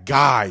like that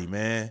guy,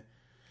 man.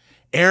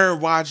 Aaron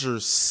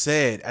Rodgers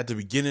said at the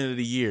beginning of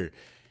the year,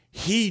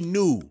 he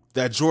knew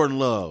that Jordan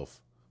Love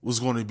was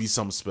going to be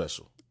something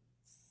special.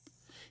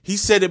 He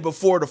said it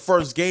before the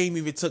first game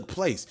even took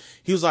place.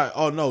 He was like,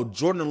 oh no,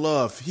 Jordan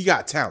Love, he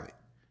got talent.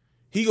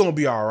 He going to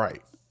be all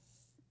right.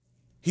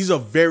 He's a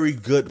very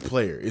good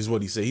player, is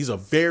what he said. He's a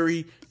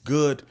very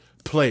good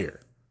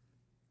player.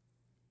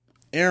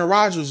 Aaron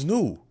Rodgers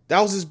knew. That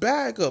was his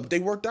backup. They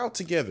worked out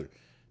together.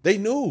 They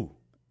knew.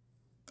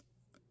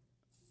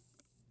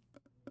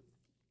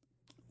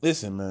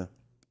 Listen, man.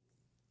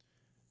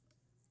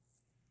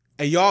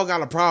 And y'all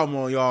got a problem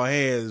on y'all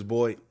hands,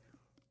 boy.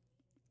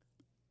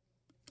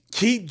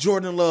 Keep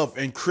Jordan Love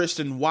and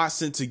Christian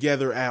Watson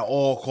together at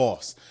all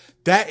costs.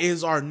 That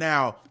is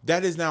now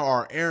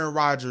our Aaron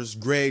Rodgers,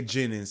 Greg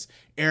Jennings,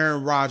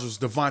 Aaron Rodgers,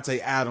 Devontae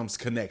Adams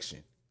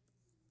connection.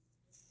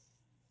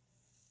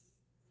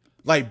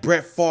 Like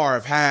Brett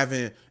Favre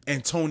having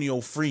Antonio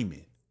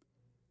Freeman.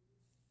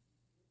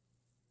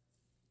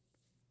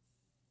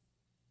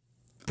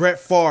 Brett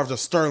Favre to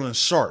Sterling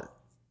Sharp.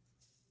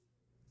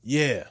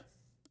 Yeah.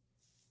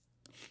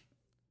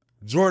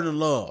 Jordan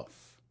Love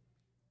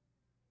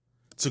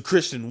to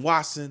Christian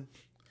Watson.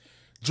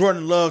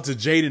 Jordan Love to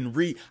Jaden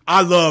Reed.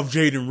 I love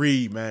Jaden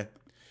Reed, man.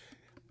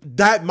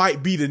 That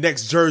might be the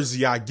next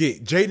jersey I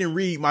get. Jaden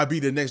Reed might be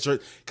the next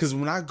jersey. Because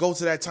when I go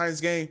to that Titans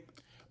game,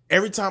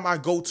 every time I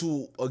go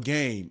to a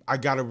game, I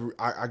gotta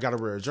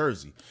wear a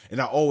jersey.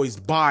 And I always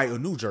buy a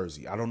new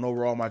jersey. I don't know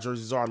where all my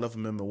jerseys are. I left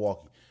them in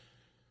Milwaukee.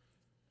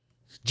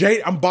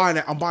 I'm buying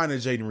a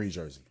Jaden Reed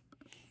jersey.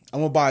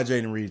 I'm gonna buy a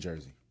Jaden Reed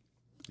jersey.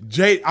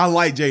 I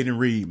like Jaden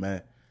Reed,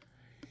 man.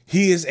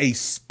 He is a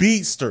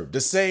speedster.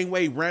 The same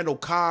way Randall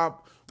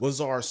Cobb was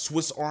our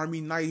Swiss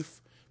Army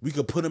knife. We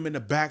could put him in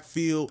the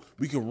backfield.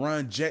 We could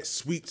run jet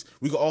sweeps.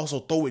 We could also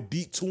throw it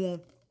deep to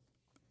him.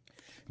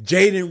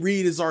 Jaden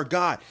Reed is our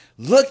guy.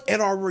 Look at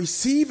our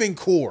receiving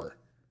core.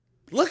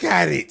 Look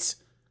at it.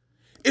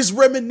 It's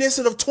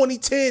reminiscent of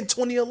 2010,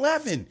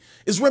 2011.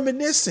 It's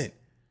reminiscent.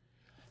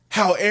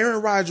 How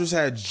Aaron Rodgers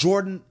had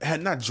Jordy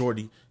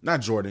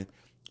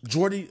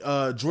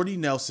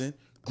Nelson,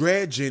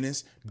 Greg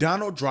Jennings,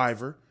 Donald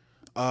Driver,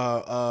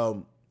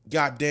 what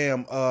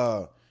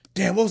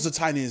was the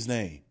tight end's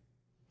name?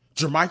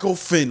 Jermichael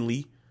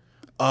Finley.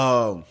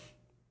 I'm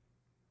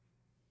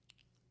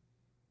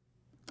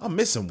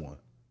missing one.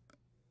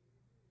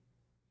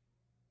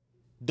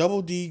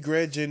 Double D,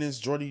 Greg Jennings,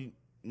 Jordy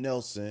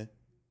Nelson.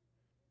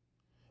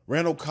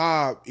 Randall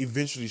Cobb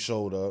eventually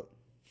showed up.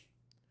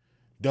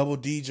 Double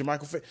D,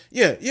 Jermichael Finley.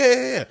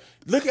 Yeah.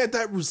 Look at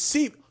that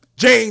receiver.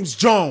 James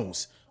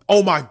Jones.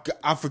 Oh my God,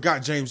 I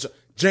forgot James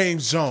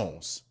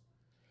Jones.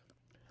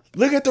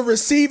 Look at the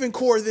receiving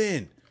core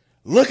then.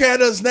 Look at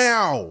us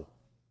now.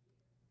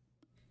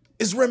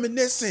 It's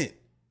reminiscent.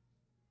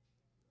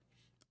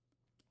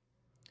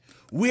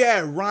 We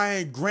had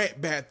Ryan Grant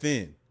back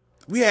then.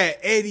 We had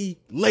Eddie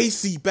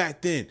Lacy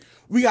back then.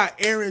 We got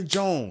Aaron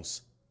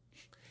Jones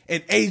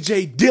and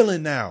AJ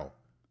Dillon now.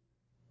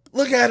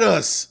 Look at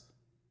us.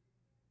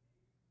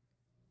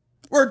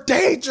 We're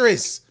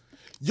dangerous.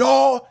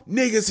 Y'all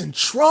niggas in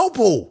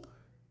trouble.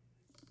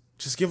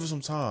 Just give us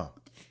some time.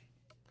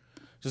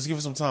 Just give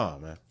us some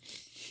time, man.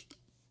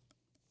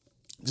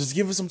 Just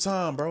give us some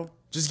time, bro.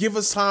 Just give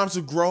us time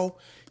to grow.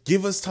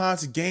 Give us time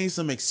to gain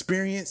some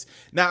experience.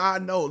 Now, I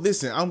know,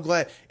 listen, I'm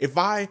glad if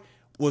I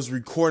was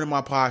recording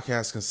my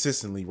podcast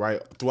consistently,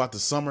 right, throughout the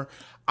summer,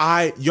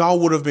 y'all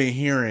would have been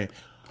hearing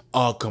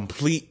a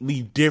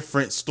completely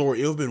different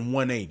story. It would have been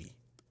 180.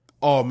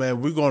 Oh,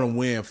 man, we're going to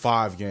win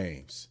 5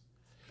 games.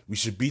 We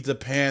should beat the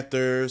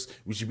Panthers.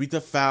 We should beat the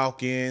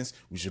Falcons.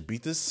 We should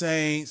beat the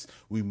Saints.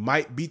 We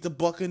might beat the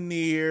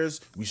Buccaneers.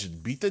 We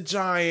should beat the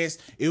Giants.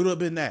 It would have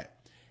been that.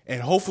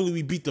 And hopefully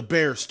we beat the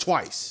Bears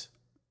twice.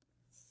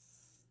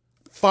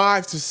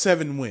 5 to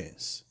 7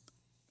 wins.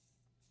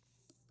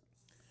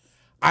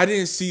 I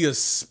didn't see us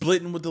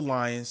splitting with the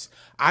Lions.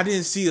 I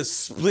didn't see us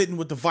splitting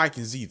with the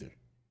Vikings either.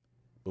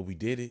 But we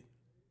did it.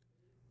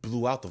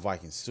 Blew out the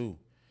Vikings too.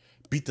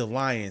 Beat the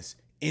Lions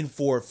in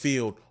Ford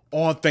Field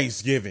on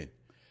Thanksgiving.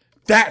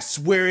 That's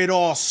where it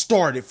all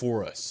started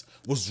for us.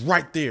 Was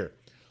right there.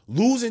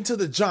 Losing to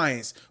the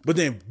Giants, but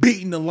then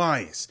beating the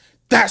Lions.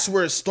 That's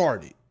where it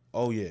started.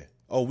 Oh, yeah.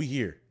 Oh, we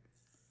here.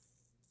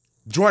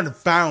 Jordan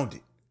found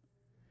it.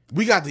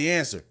 We got the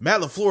answer.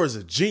 Matt LaFleur is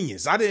a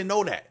genius. I didn't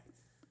know that.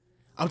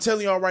 I'm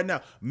telling y'all right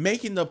now,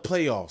 making the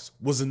playoffs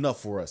was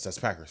enough for us as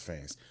Packers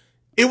fans.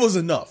 It was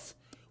enough.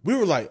 We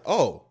were like,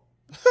 oh,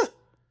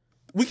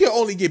 we can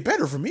only get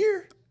better from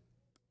here.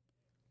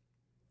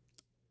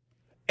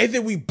 And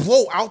then we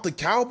blow out the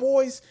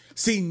Cowboys.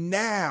 See,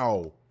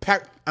 now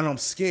And I'm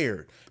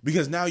scared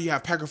because now you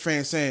have Packer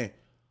fans saying,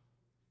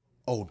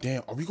 "Oh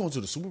damn, are we going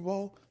to the Super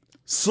Bowl?"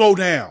 Slow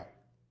down.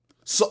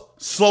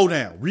 Slow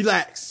down.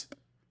 Relax.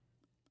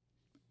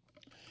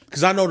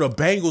 Because I know the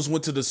Bengals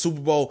went to the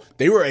Super Bowl.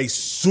 They were a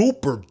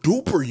super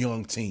duper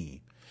young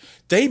team.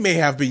 They may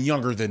have been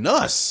younger than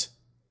us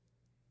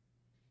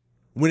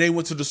when they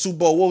went to the Super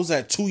Bowl. What was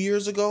that, 2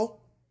 years ago?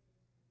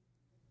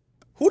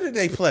 Who did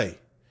they play?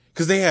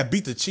 Because they had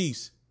beat the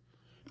Chiefs,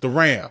 the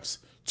Rams,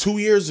 2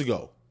 years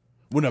ago.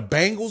 When the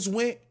Bengals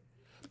went,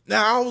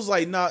 now I was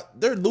like, nah,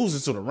 they're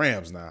losing to the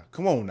Rams now.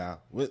 Come on now.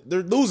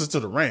 They're losing to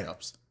the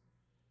Rams.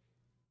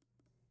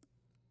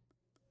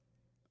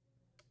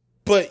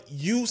 But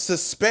you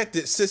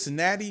suspected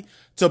Cincinnati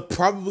to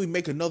probably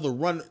make another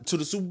run to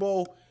the Super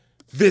Bowl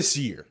this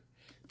year.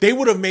 They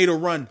would have made a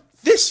run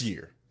this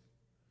year.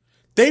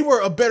 They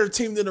were a better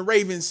team than the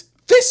Ravens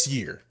this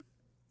year.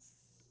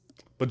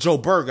 But Joe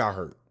Burrow got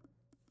hurt.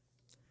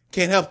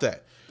 Can't help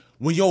that.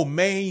 When your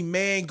main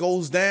man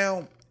goes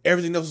down,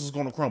 everything else is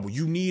going to crumble.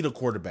 You need a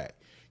quarterback.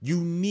 You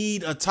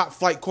need a top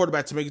flight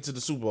quarterback to make it to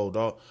the Super Bowl,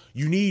 dog.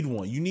 You need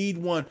one. You need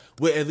one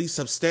with at least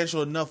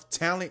substantial enough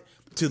talent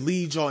to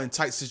lead y'all in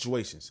tight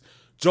situations.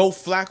 Joe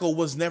Flacco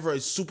was never a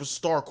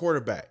superstar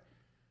quarterback,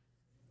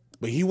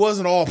 but he was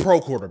an all-pro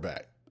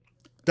quarterback.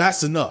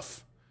 That's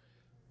enough.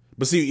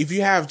 But see, if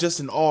you have just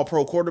an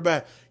all-pro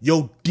quarterback,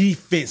 your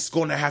defense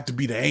going to have to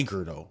be the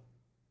anchor, though.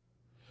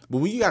 But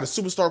when you got a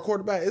superstar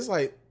quarterback, it's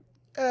like,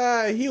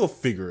 he'll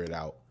figure it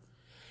out.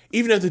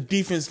 Even if the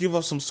defense give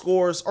up some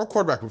scores, our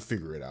quarterback will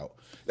figure it out.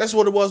 That's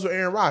what it was with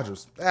Aaron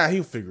Rodgers.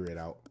 He'll figure it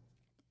out.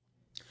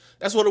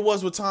 That's what it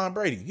was with Tom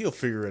Brady. He'll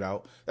figure it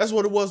out. That's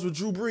what it was with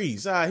Drew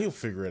Brees. He'll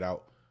figure it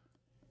out.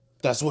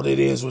 That's what it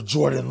is with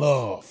Jordan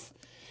Love.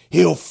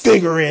 He'll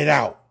figure it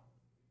out.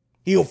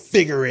 He'll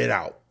figure it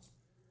out.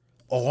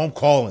 Oh, I'm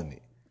calling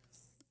it.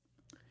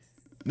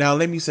 Now,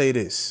 let me say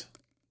this.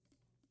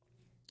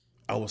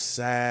 I was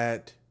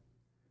sad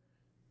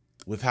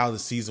with how the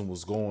season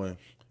was going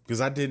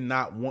because I did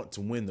not want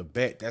to win the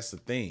bet. That's the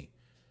thing.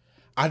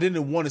 I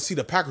didn't want to see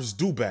the Packers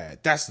do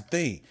bad. That's the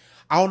thing.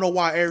 I don't know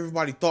why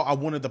everybody thought I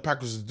wanted the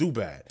Packers to do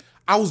bad.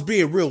 I was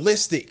being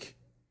realistic.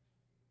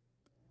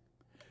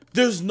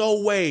 There's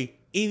no way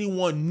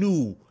anyone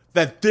knew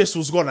that this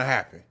was going to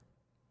happen.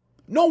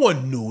 No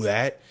one knew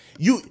that.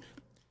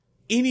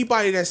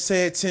 Anybody that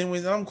said 10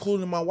 wins, and I'm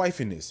including my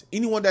wife in this,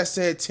 anyone that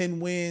said 10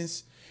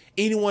 wins,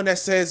 anyone that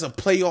says a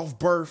playoff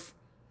berth,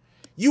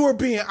 you were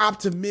being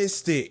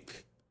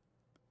optimistic.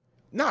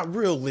 Not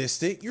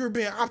realistic. You were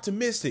being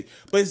optimistic.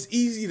 But it's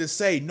easy to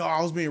say, no,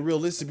 I was being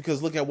realistic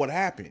because look at what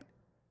happened.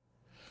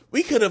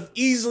 We could have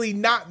easily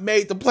not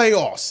made the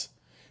playoffs.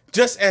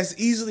 Just as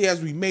easily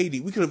as we made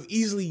it. We could have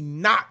easily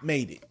not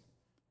made it.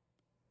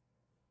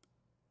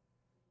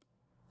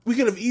 We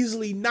could have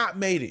easily not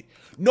made it.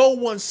 No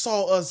one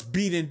saw us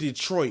beating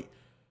Detroit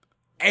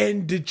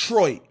and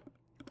Detroit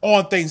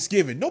on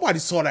Thanksgiving. Nobody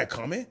saw that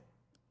coming.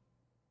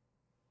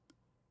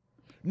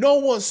 No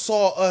one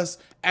saw us,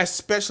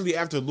 especially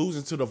after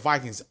losing to the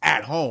Vikings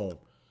at home,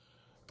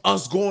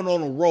 us going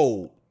on the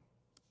road.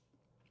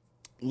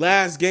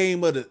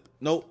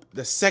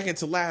 The second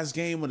to last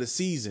game of the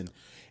season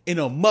in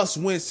a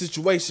must-win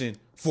situation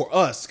for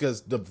us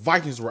because the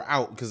Vikings were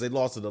out because they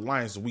lost to the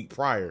Lions the week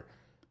prior,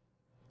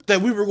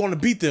 that we were going to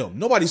beat them.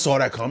 Nobody saw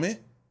that coming.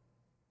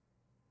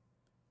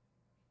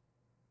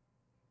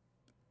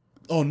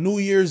 On New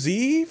Year's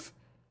Eve,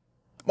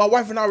 my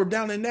wife and I were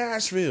down in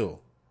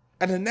Nashville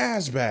at the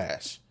Nash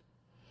Bash.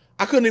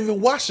 I couldn't even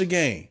watch the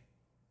game.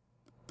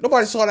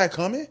 Nobody saw that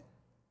coming.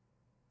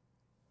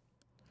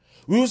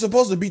 We were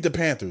supposed to beat the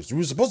Panthers. We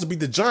were supposed to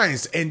beat the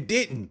Giants and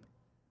didn't.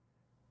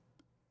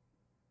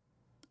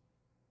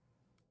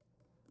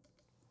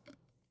 I'm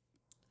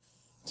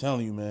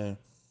telling you, man.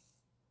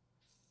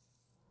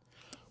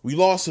 We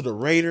lost to the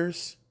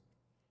Raiders.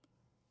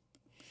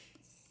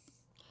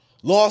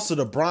 Lost to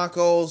the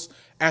Broncos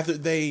after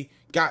they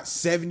got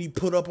 70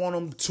 put up on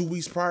them 2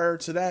 weeks prior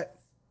to that.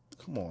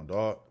 Come on,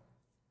 dog.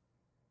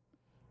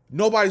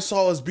 Nobody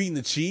saw us beating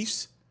the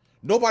Chiefs.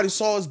 Nobody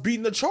saw us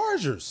beating the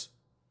Chargers.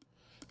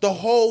 The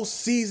whole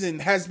season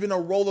has been a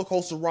roller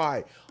coaster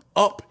ride,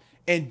 up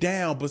and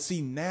down. But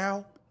see,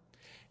 now,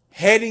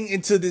 heading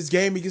into this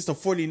game against the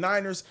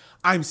 49ers,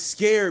 I'm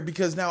scared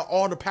because now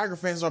all the Packer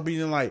fans are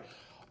being like,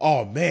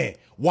 oh man,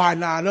 why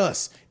not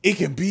us? It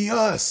can be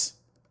us.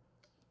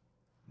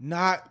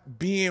 Not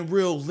being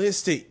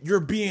realistic.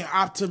 You're being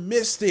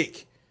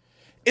optimistic.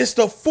 It's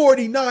the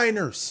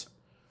 49ers.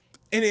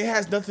 And it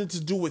has nothing to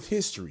do with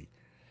history.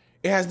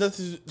 It has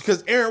nothing to do,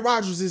 because Aaron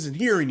Rodgers isn't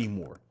here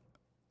anymore.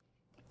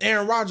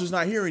 Aaron Rodgers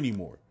not here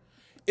anymore.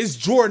 It's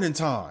Jordan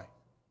time.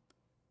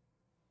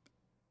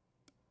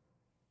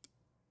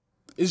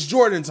 It's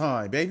Jordan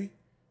time, baby.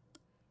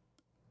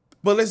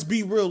 But let's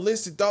be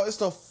realistic, dog. It's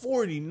the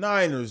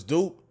 49ers,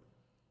 dude.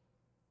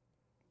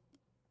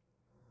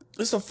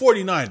 It's the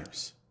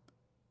 49ers.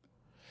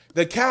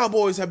 The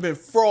Cowboys have been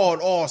fraud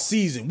all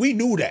season. We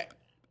knew that.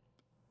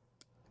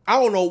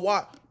 I don't know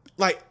why.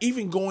 Like,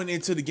 even going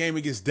into the game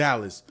against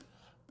Dallas,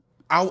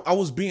 I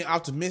was being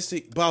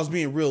optimistic, but I was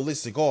being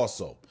realistic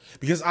also.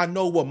 Because I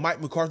know what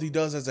Mike McCarthy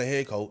does as a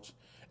head coach,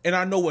 and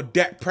I know what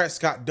Dak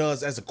Prescott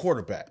does as a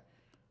quarterback.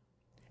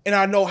 And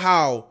I know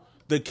how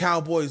the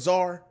Cowboys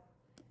are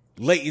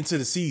late into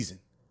the season.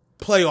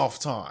 Playoff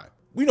time.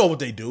 We know what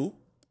they do.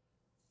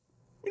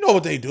 We know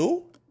what they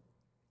do.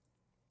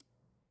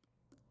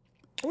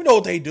 We know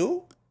what they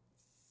do.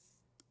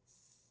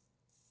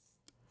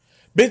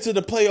 Been to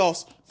the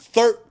playoffs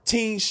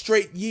 13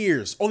 straight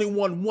years. Only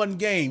won one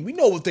game. We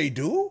know what they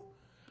do.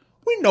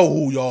 We know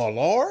who y'all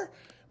are.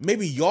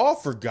 Maybe y'all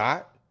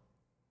forgot.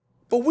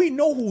 But we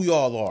know who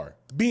y'all are.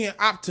 Being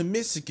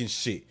optimistic and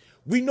shit.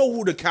 We know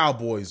who the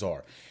Cowboys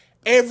are.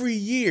 Every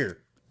year.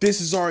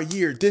 This is our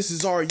year. This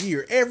is our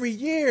year. Every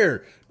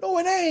year. No,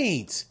 it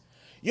ain't.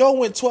 Y'all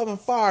went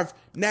 12-5.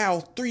 Now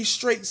 3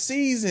 straight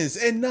seasons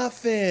and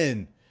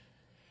nothing.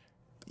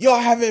 Y'all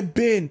haven't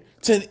been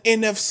to an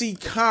NFC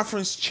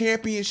Conference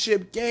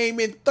Championship game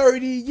in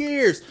 30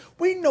 years.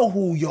 We know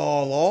who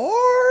y'all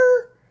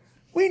are.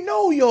 We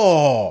know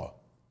y'all.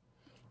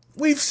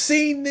 We've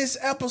seen this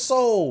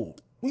episode.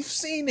 We've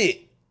seen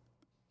it.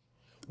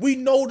 We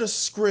know the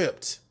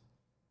script.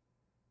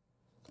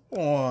 Come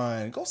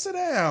on, go sit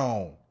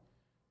down.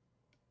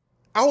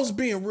 I was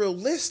being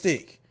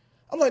realistic.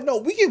 I'm like, no,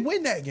 we can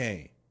win that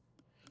game.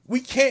 We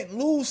can't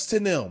lose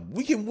to them.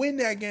 We can win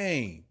that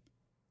game.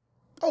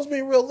 I was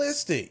being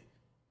realistic.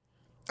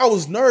 I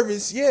was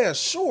nervous. Yeah,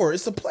 sure.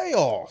 It's the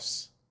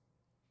playoffs.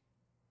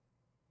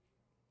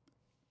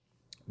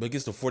 But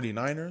against the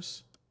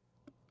 49ers?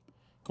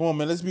 Come on,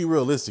 man. Let's be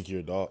realistic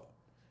here, dog.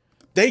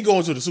 They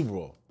going to the Super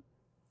Bowl.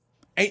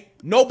 Ain't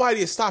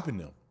nobody is stopping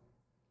them.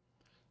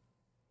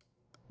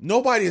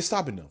 Nobody is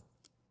stopping them.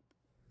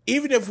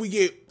 Even if we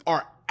get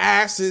our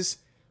asses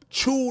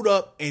chewed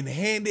up and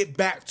handed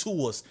back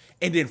to us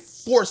and then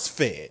force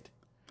fed,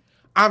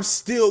 I'm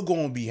still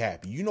going to be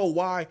happy. You know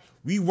why?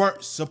 We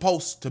weren't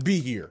supposed to be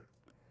here.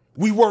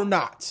 We were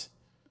not.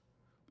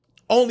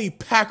 Only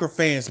Packer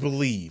fans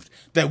believed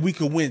that we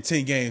could win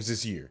 10 games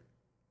this year.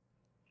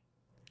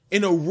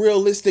 In a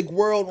realistic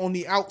world on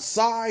the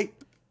outside,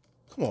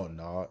 come on,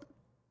 Nod.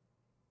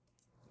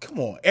 Come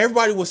on.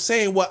 Everybody was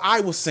saying what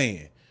I was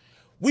saying.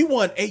 We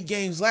won 8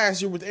 games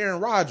last year with Aaron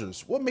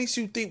Rodgers. What makes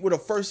you think with a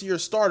first-year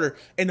starter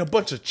and a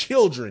bunch of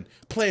children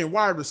playing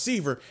wide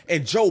receiver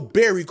and Joe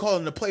Barry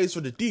calling the plays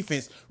for the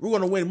defense, we're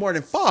going to win more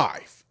than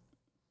 5?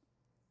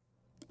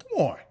 Come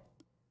on.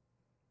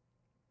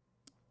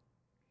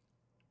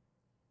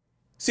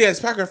 See, as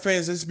Packer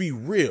fans, let's be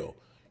real.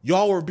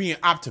 Y'all were being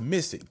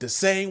optimistic. The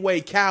same way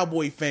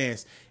Cowboy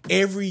fans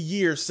every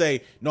year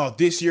say, no,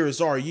 this year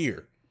is our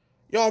year.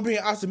 Y'all being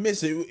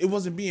optimistic. It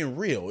wasn't being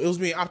real. It was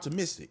being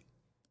optimistic.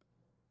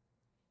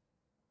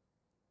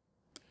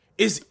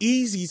 It's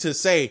easy to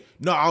say,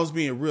 no, I was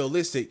being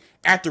realistic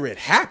after it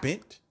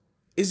happened.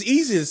 It's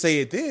easy to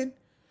say it then,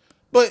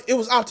 but it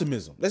was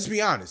optimism. Let's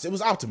be honest. It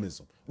was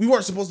optimism. We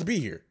weren't supposed to be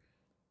here.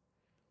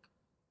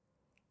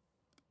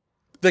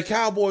 The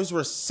Cowboys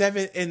were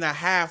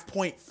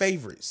 7.5-point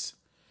favorites.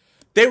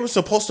 They were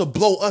supposed to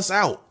blow us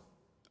out.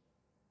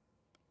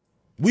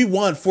 We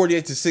won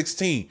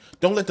 48-16.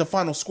 Don't let the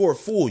final score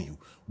fool you.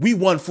 We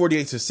won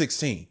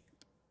 48-16.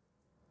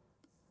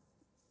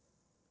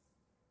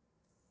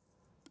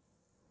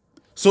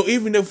 So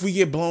even if we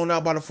get blown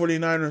out by the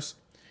 49ers,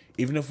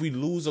 even if we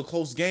lose a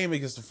close game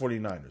against the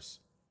 49ers,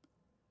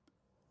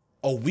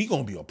 oh, we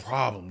going to be a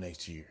problem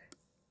next year.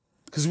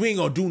 Because we ain't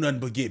going to do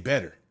nothing but get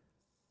better.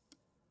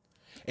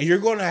 And you're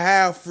going to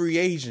have free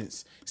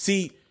agents.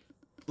 See,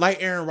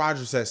 like Aaron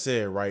Rodgers has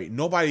said, right?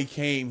 Nobody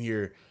came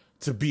here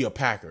to be a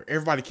Packer.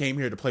 Everybody came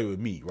here to play with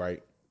me,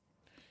 right?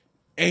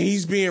 And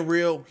he's being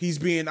real, he's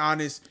being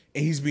honest,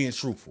 and he's being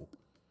truthful.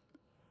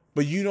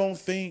 But you don't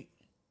think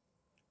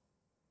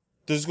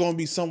there's going to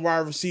be some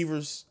wide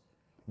receivers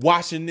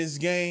watching this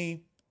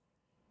game,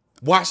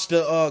 watch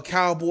the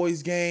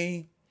Cowboys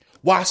game,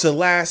 watch the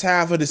last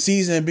half of the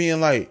season and being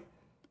like,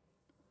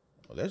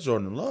 oh, that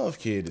Jordan Love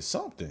kid is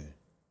something.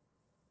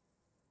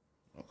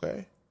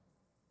 Okay.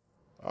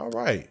 All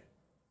right.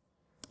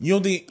 You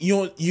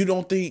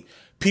don't think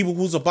people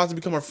who's about to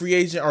become a free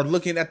agent are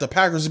looking at the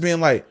Packers and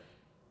being like,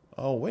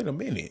 oh, wait a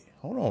minute.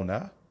 Hold on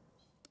now.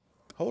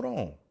 Hold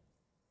on.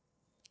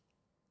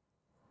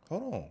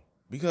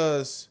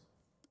 Because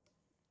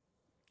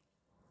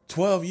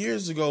 12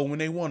 years ago when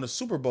they won the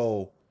Super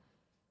Bowl,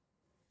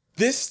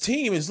 this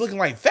team is looking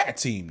like that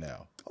team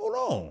now. Hold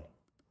on.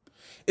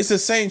 It's the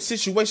same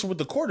situation with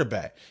the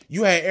quarterback.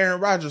 You had Aaron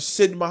Rodgers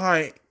sitting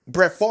behind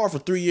Brett Favre for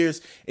 3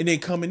 years and then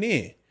coming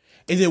in.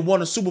 And then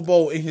won a Super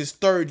Bowl in his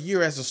 3rd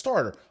year as a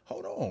starter.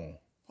 Hold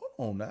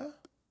on now.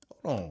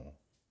 Hold on.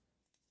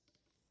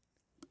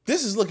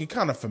 This is looking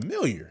kind of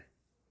familiar.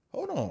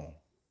 Hold on.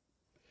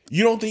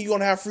 You don't think you're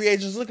going to have free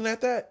agents looking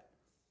at that?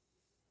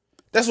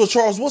 That's what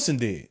Charles Woodson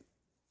did.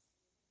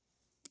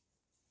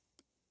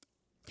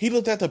 He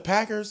looked at the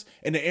Packers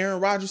and the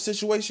Aaron Rodgers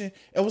situation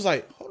and was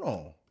like, hold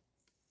on.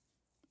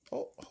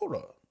 Hold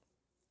up.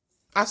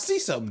 I see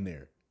something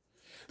there.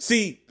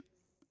 See,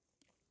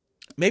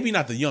 maybe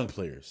not the young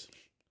players,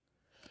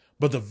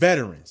 But the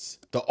veterans,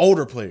 the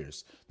older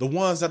players, the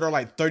ones that are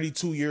like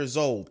 32 years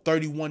old,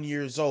 31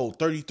 years old,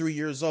 33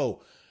 years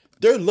old,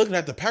 they're looking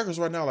at the Packers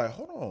right now like,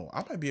 hold on,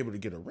 I might be able to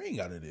get a ring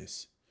out of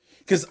this.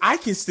 Because I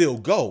can still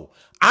go.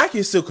 I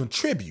can still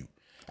contribute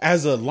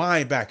as a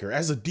linebacker,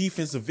 as a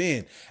defensive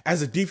end,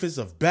 as a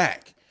defensive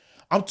back.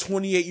 I'm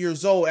 28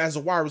 years old as a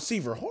wide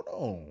receiver. Hold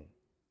on.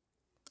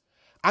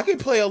 I can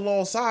play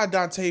alongside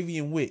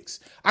Dontavian Wicks.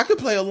 I can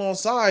play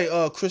alongside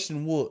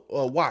Christian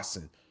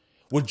Watson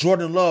with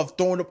Jordan Love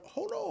throwing up.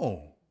 Hold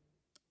on.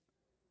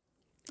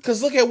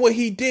 Because look at what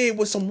he did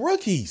with some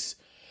rookies.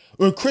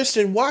 When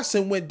Christian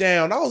Watson went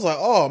down, I was like,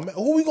 oh, man,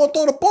 who we going to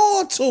throw the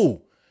ball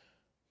to?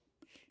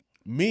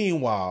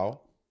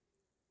 Meanwhile,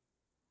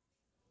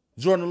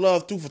 Jordan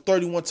Love threw for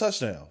 31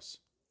 touchdowns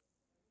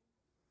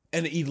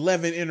and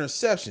 11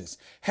 interceptions.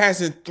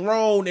 Hasn't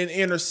thrown an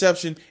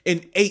interception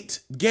in 8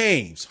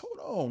 games.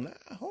 Hold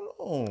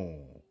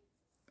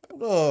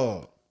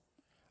up.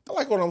 I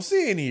like what I'm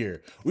seeing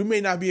here. We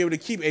may not be able to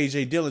keep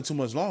A.J. Dillon too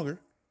much longer.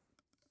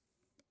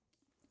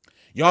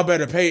 Y'all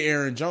better pay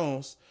Aaron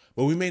Jones,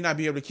 but we may not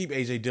be able to keep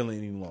A.J. Dillon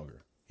any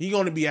longer. He's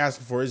going to be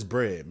asking for his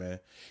bread, man.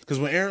 Because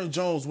when Aaron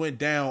Jones went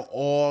down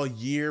all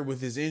year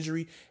with his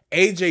injury,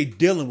 A.J.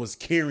 Dillon was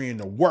carrying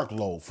the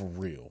workload for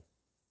real.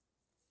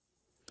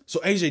 So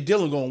A.J.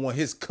 Dillon going to want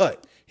his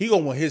cut. He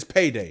going to want his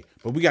payday.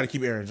 But we got to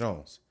keep Aaron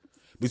Jones.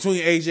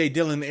 Between A.J.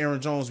 Dillon and Aaron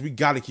Jones, we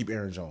got to keep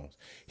Aaron Jones.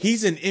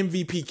 He's an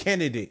MVP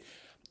candidate.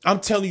 I'm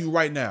telling you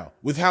right now,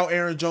 with how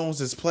Aaron Jones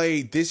has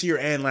played this year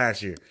and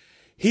last year,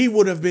 he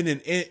would have been an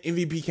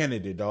MVP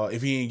candidate, dog,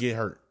 if he didn't get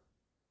hurt.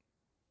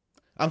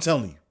 I'm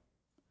telling you.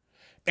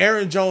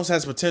 Aaron Jones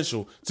has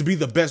potential to be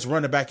the best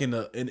running back in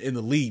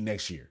the league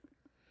next year.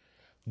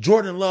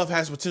 Jordan Love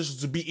has potential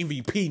to be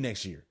MVP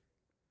next year.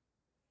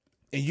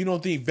 And you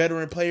don't think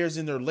veteran players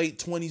in their late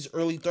 20s,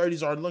 early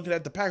 30s are looking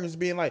at the Packers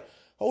being like,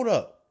 hold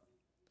up.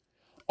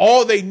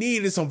 All they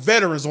need is some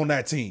veterans on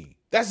that team.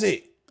 That's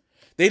it.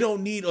 They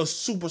don't need a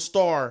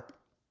superstar.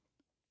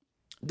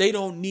 They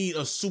don't need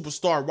a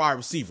superstar wide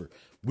receiver.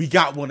 We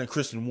got one in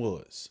Christian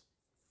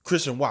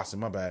Watson,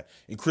 my bad.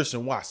 And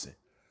Christian Watson.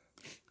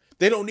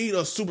 They don't need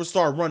a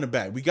superstar running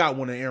back. We got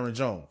one in Aaron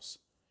Jones.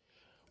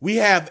 We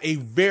have a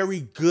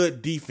very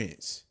good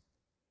defense.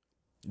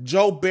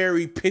 Joe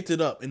Barry picked it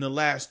up in the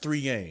last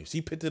 3 games.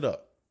 He picked it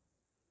up.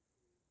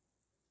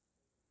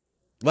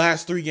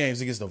 Last 3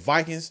 games against the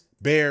Vikings,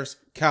 Bears,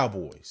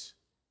 Cowboys.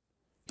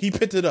 He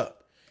picked it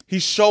up. He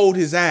showed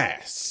his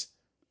ass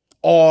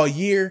all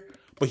year,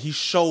 but he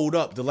showed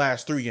up the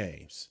last 3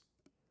 games.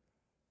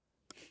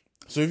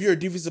 So if you're a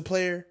defensive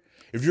player,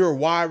 if you're a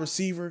wide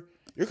receiver,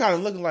 you're kind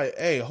of looking like,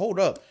 hey, hold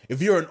up.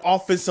 If you're an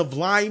offensive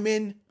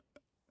lineman,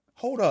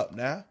 hold up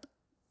now.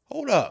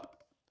 Hold up.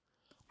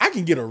 I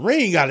can get a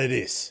ring out of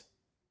this.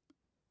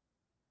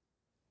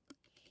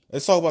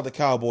 Let's talk about the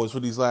Cowboys for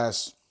these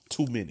last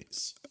 2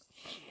 minutes.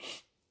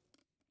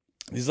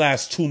 These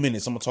last 2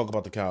 minutes, I'm going to talk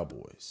about the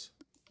Cowboys.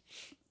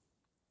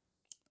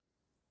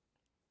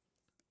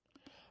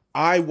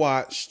 I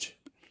watched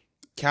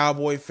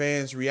Cowboy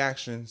fans'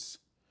 reactions.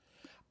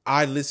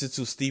 I listened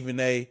to Stephen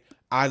A.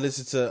 I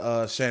listened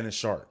to Shannon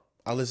Sharp.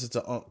 I listened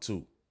to Unc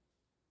too.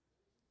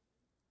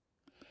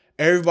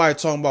 Everybody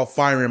talking about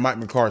firing Mike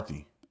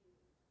McCarthy.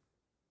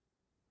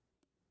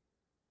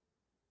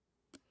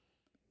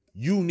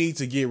 You need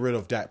to get rid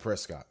of Dak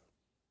Prescott.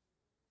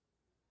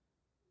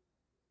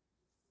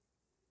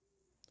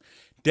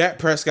 Dak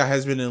Prescott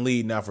has been in the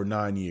league now for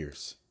 9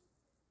 years.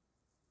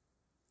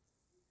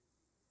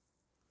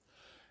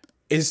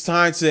 It's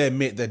time to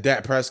admit that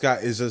Dak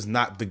Prescott is just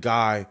not the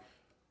guy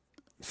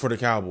for the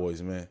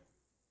Cowboys, man.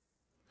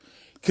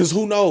 Because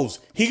who knows?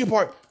 He can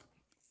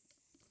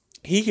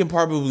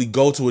probably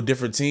go to a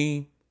different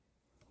team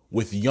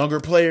with younger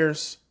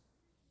players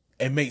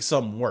and make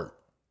something work.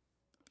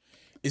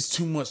 It's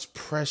too much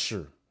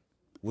pressure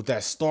with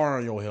that star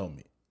on your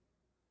helmet.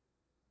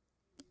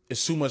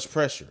 It's too much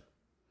pressure.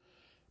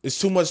 It's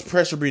too much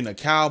pressure being a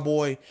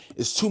Cowboy.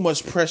 It's too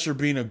much pressure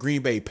being a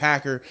Green Bay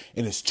Packer.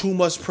 And it's too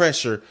much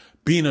pressure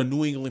being a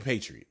New England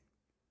Patriot.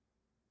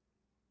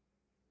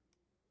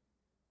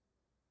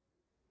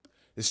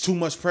 It's too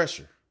much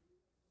pressure.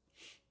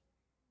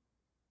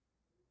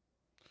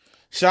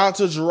 Shout out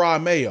to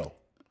Gerard Mayo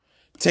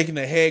taking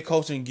the head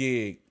coaching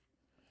gig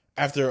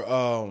after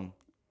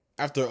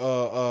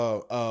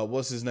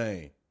what's his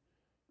name?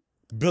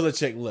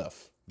 Belichick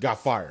left, got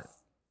fired.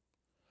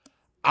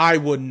 I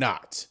would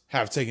not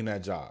have taken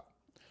that job.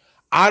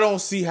 I don't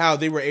see how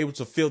they were able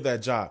to fill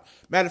that job.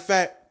 Matter of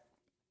fact,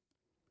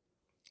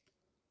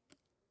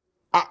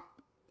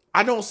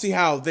 I don't see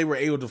how they were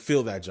able to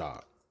fill that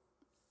job.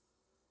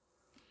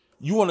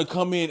 You want to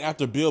come in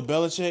after Bill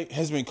Belichick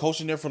has been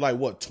coaching there for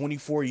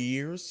 24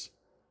 years?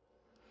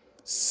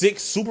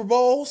 6 Super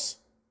Bowls?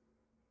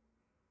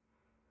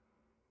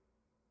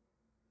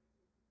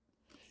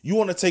 You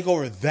want to take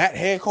over that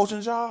head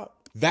coaching job?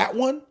 That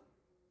one?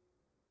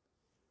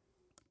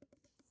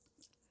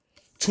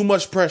 Too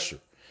much pressure.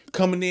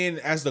 Coming in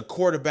as the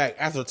quarterback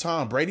after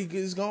Tom Brady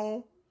is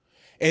gone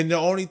And the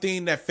only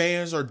thing that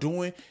fans are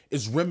doing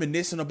is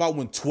reminiscing about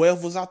when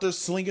 12 was out there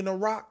slinging a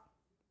rock.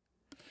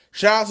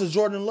 Shout out to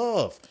Jordan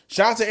Love.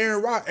 Shout out to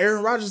Aaron Rodgers.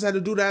 Aaron Rodgers had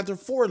to do that after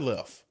Ford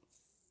left.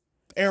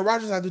 Aaron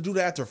Rodgers had to do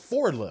that after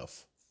Ford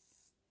left.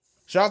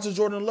 Shout out to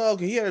Jordan Love,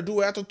 because he had to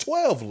do it after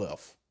 12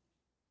 left.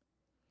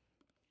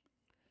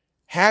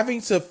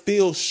 Having to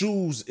fill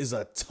shoes is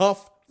a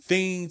tough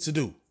thing to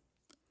do.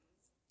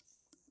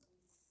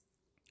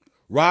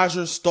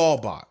 Roger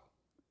Staubach,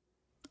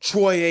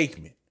 Troy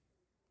Aikman,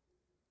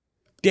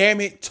 damn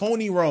it,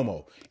 Tony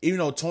Romo. Even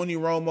though Tony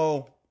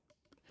Romo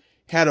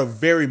had a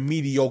very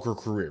mediocre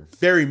career,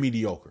 very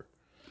mediocre,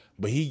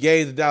 but he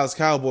gave the Dallas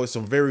Cowboys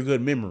some very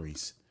good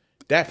memories.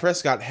 Dak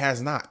Prescott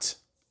has not.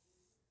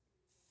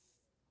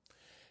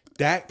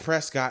 Dak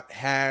Prescott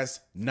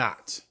has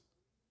not.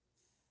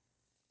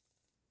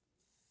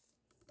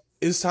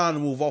 It's time to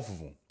move off of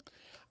him.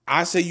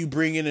 I say you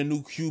bring in a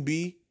new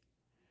QB.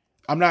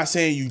 I'm not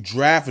saying you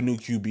draft a new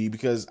QB,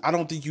 because I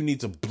don't think you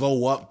need to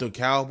blow up the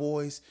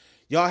Cowboys.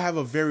 Y'all have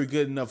a very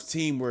good enough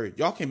team where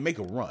y'all can make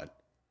a run.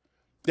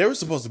 They were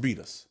supposed to beat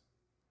us,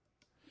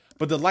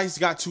 but the lights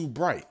got too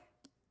bright,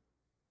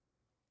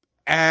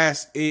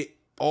 as it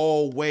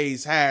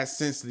always has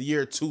since the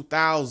year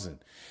 2000.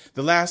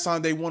 The last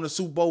time they won a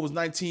Super Bowl was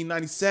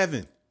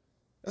 1997.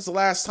 That's the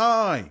last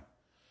time.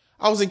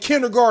 I was in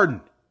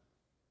kindergarten.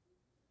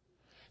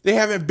 They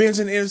haven't been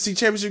to an NFC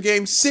Championship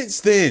game since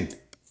then.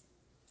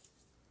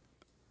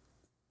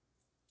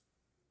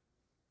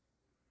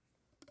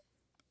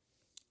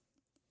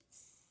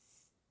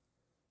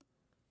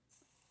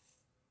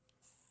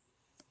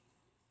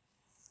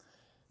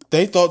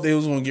 They thought they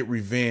was going to get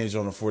revenge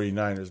on the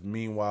 49ers.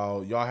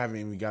 Meanwhile, y'all haven't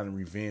even gotten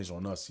revenge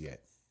on us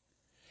yet.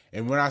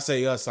 And when I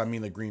say us, I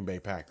mean the Green Bay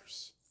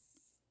Packers.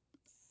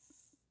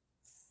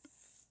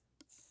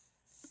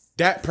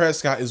 Dak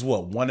Prescott is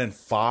what,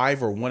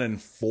 1-5 or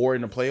 1-4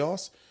 in the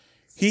playoffs?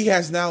 He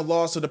has now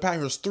lost to the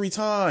Packers 3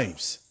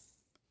 times.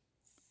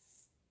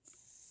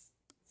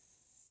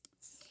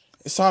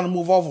 It's time to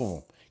move off of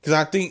him. Because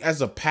I think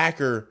as a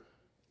Packer,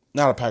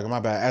 not a Packer, my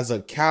bad, as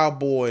a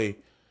Cowboy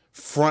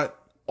front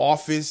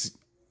office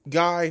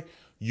guy,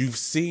 you've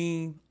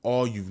seen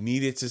all you've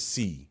needed to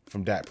see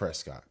from Dak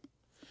Prescott.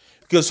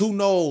 Because who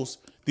knows,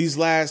 these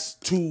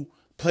last 2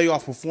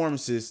 playoff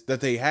performances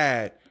that they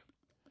had,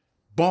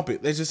 bump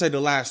it. Let's just say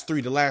the last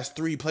three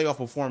playoff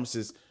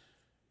performances,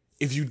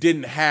 if you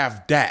didn't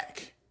have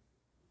Dak,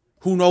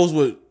 who knows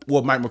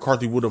what Mike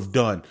McCarthy would have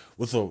done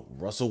with a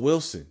Russell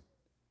Wilson.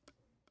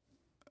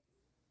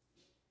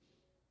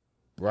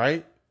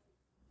 Right?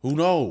 Who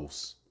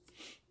knows?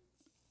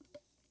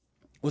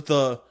 With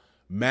a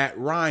Matt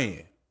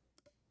Ryan,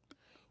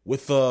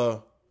 with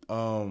a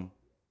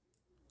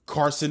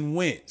Carson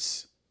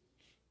Wentz,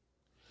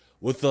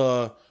 with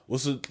a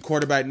what's the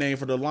quarterback name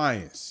for the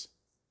Lions?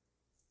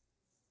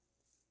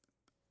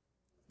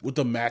 With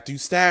the Matthew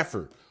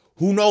Stafford.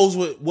 Who knows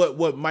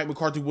what Mike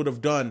McCarthy would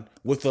have done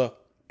with a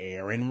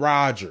Aaron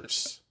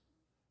Rodgers.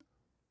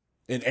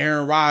 And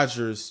Aaron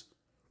Rodgers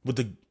with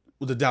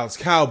the Dallas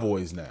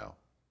Cowboys now.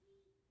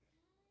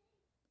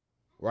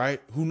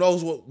 Right? Who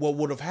knows what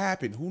would have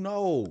happened? Who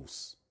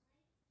knows?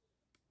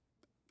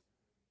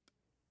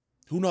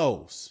 Who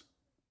knows?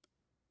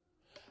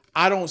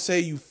 I don't say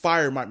you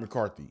fire Mike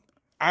McCarthy.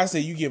 I say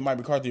you give Mike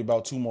McCarthy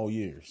about 2 more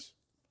years.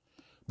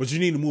 But you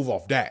need to move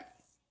off Dak.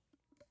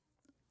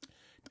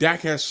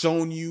 Dak has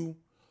shown you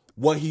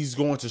what he's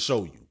going to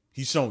show you.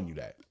 He's shown you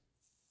that.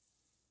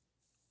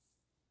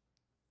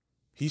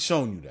 He's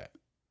shown you that.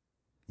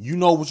 You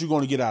know what you're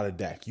going to get out of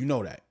Dak. You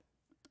know that.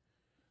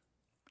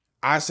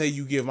 I say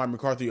you give Mike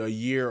McCarthy a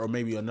year or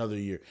maybe another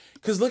year.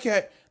 Because look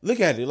at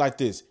it like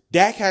this.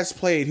 Dak has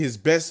played his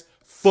best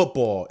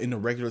football in the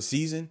regular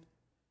season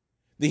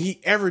than he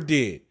ever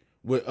did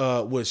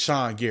with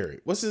Sean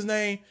Garrett. What's his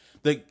name?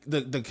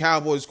 The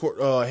Cowboys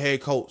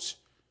head coach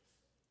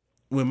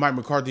when Mike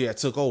McCarthy had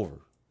took over.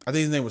 I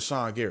think his name was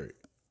Sean Garrett.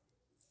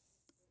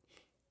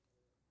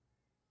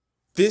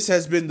 This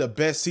has been the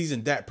best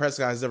season Dak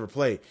Prescott has ever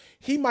played.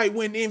 He might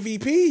win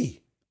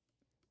MVP.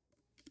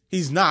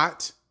 He's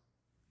not.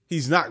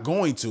 He's not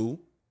going to,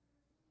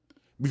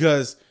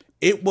 because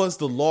it was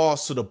the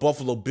loss to the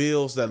Buffalo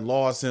Bills that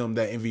lost him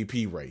that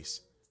MVP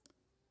race.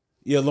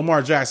 Yeah,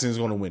 Lamar Jackson is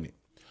going to win it.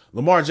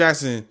 Lamar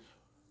Jackson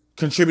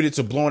contributed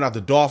to blowing out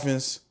the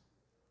Dolphins,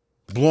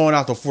 blowing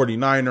out the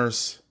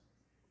 49ers,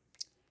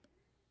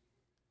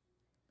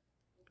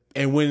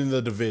 and winning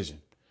the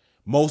division.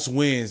 Most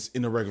wins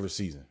in the regular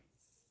season.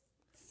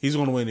 He's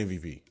going to win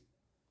MVP.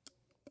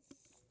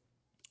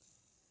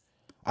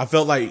 I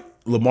felt like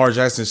Lamar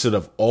Jackson should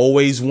have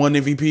always won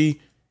MVP,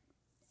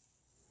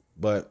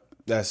 but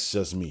that's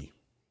just me.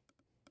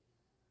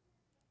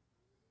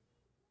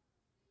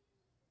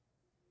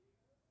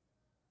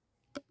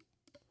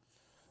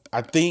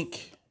 I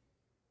think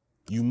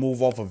you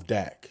move off of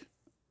Dak.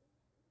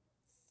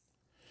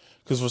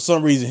 Because for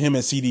some reason, him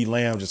and CeeDee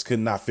Lamb just could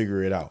not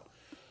figure it out.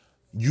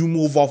 You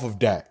move off of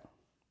Dak.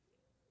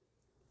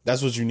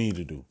 That's what you need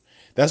to do.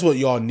 That's what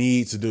y'all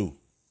need to do.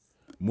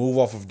 Move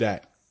off of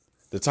Dak.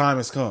 The time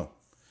has come.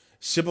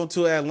 Ship him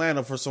to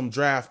Atlanta for some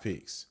draft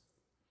picks.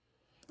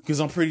 Because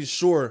I'm pretty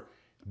sure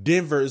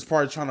Denver is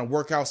probably trying to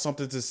work out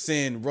something to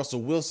send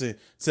Russell Wilson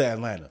to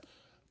Atlanta.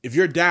 If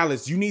you're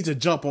Dallas, you need to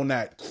jump on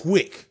that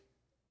quick.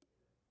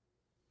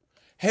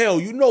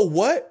 Hell, you know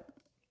what?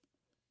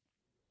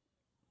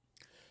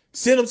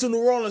 Send him to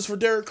New Orleans for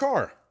Derek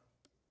Carr.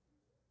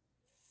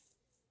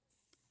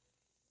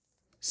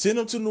 Send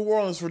him to New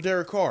Orleans for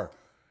Derek Carr.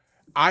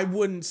 I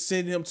wouldn't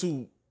send him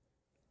to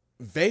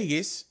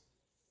Vegas.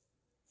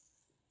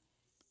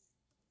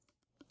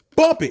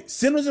 Bump it.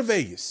 Send him to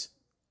Vegas.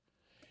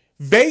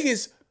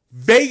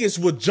 Vegas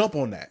would jump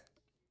on that.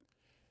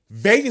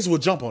 Vegas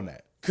would jump on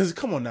that. Because,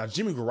 come on now,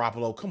 Jimmy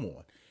Garoppolo, come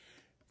on.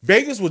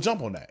 Vegas will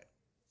jump on that.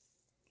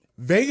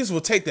 Vegas will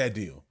take that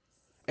deal.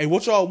 And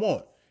what y'all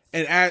want?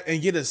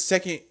 And get a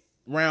second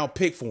round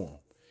pick for him.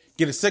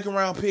 Get a second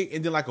round pick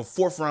and then like a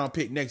fourth round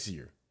pick next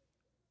year.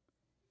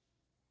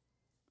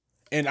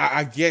 And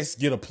I guess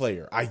get a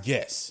player. I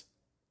guess.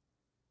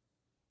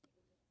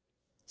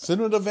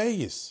 Send him to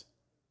Vegas.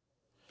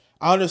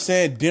 I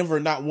understand Denver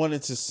not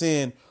wanting to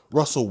send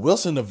Russell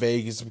Wilson to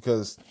Vegas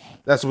because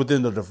that's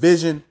within the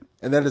division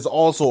and that is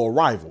also a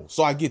rival.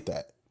 So I get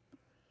that.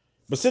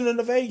 But send him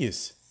to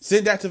Vegas.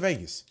 Send that to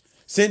Vegas.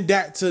 Send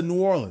that to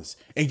New Orleans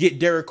and get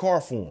Derek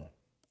Carr for him.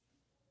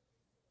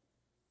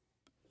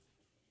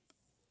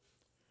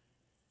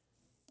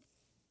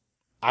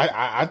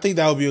 I think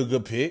that would be a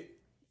good pick.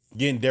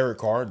 Getting Derek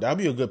Carr, that would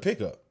be a good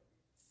pickup.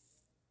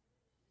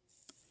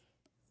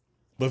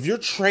 But if you're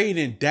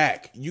trading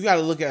Dak, you got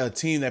to look at a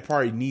team that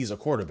probably needs a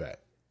quarterback.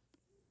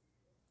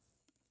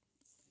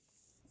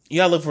 You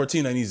got to look for a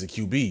team that needs a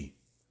QB.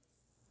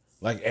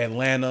 Like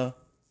Atlanta.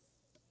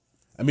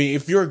 I mean,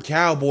 if you're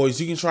Cowboys,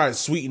 you can try to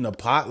sweeten the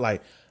pot.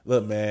 Like,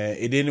 look, man,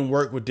 it didn't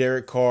work with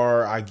Derek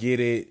Carr. I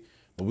get it.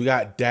 But we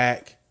got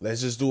Dak.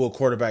 Let's just do a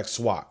quarterback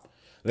swap.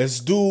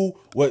 Let's do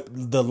what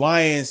the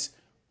Lions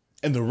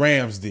and the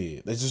Rams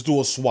did. Let's just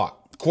do a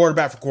swap.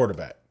 Quarterback for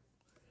quarterback.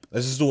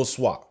 Let's just do a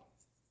swap.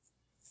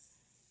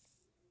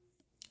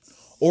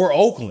 Or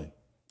Oakland.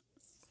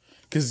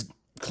 Because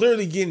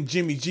clearly getting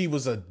Jimmy G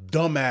was a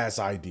dumbass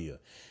idea.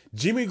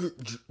 Jimmy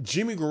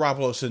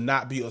Garoppolo should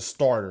not be a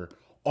starter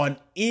on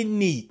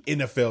any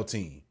NFL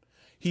team.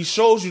 He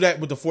shows you that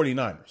with the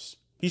 49ers.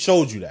 He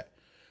showed you that.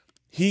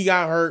 He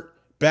got hurt.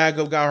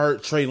 Backup got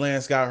hurt. Trey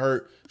Lance got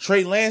hurt.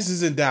 Trey Lance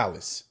is in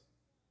Dallas.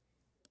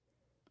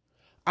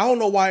 I don't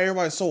know why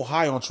everybody's so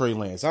high on Trey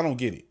Lance. I don't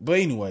get it. But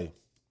anyway.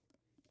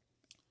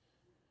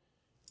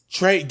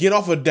 Get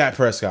off of Dak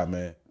Prescott,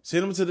 man.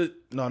 Send him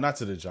not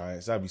to the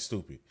Giants. That'd be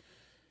stupid.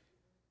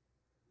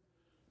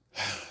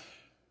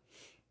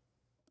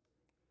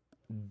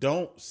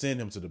 Don't send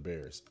him to the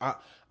Bears.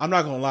 I'm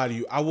not going to lie to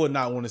you. I would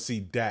not want to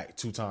see Dak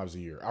 2 times a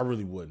year. I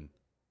really wouldn't.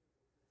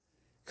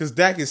 Because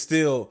Dak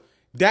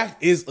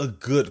is a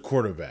good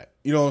quarterback.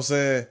 You know what I'm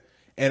saying?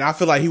 And I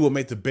feel like he will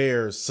make the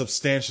Bears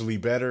substantially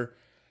better.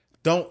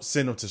 Don't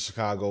send him to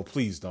Chicago.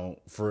 Please don't.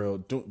 For real.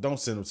 Don't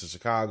send him to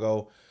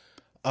Chicago.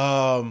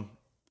 Send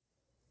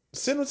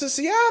him to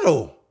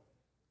Seattle.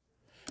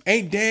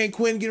 Ain't Dan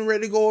Quinn getting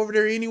ready to go over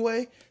there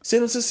anyway?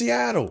 Send him to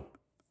Seattle.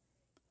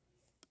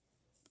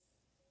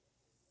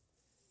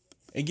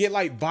 And get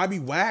like Bobby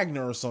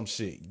Wagner or some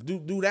shit.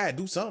 Do that.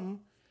 Do something.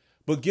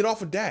 But get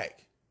off of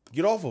Dak.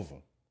 Get off of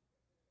him.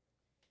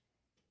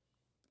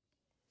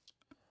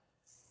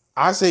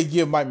 I say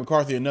give Mike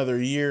McCarthy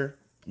another year,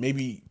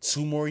 maybe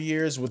 2 more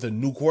years with a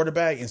new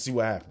quarterback and see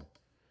what happens.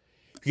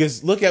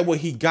 Because look at what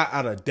he got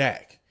out of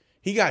Dak.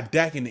 He got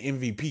Dak in the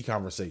MVP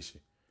conversation.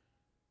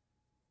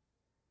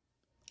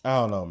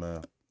 I don't know,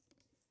 man.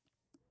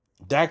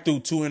 Dak threw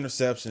 2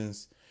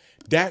 interceptions.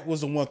 Dak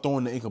was the one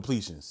throwing the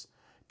incompletions.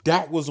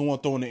 Dak was the one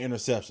throwing the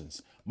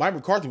interceptions. Mike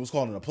McCarthy was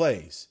calling the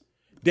plays.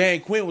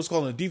 Dan Quinn was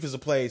calling the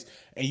defensive plays.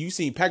 And you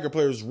seen Packer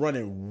players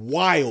running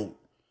wild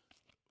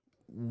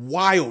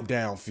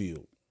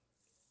downfield.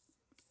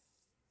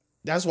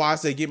 That's why I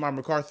say give Mike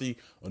McCarthy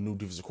a new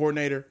defensive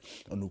coordinator,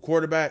 a new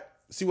quarterback.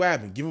 See what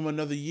happens. Give him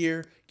another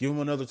year. Give him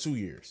another 2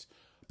 years.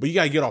 But you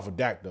got to get off of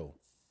Dak, though.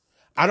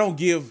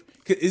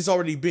 It's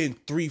already been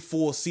 3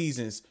 full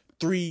seasons,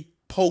 3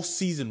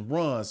 postseason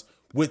runs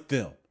with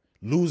them,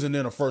 losing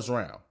in the first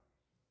round.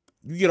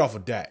 You get off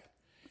of Dak.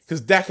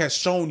 Because Dak has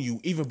shown you,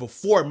 even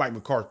before Mike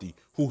McCarthy,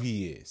 who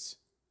he is.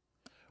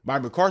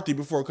 Mike McCarthy,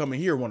 before coming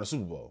here, won a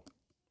Super Bowl.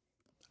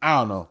 I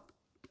don't know.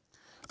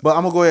 But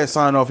I'm going to go ahead and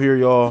sign off here,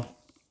 y'all.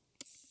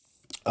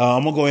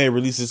 I'm going to go ahead and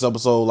release this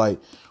episode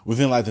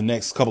within the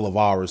next couple of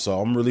hours. So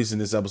I'm releasing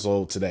this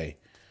episode today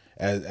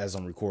as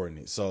I'm recording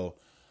it. So,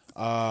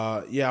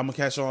 I'm going to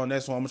catch y'all on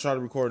next one. I'm going to try to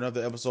record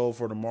another episode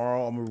for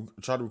tomorrow. I'm going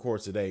to try to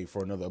record today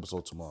for another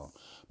episode tomorrow.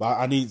 But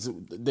I need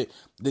to,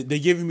 they're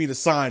giving me the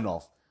sign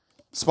off.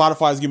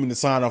 Spotify's giving me the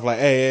sign off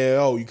hey,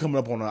 you coming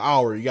up on an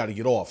hour. You got to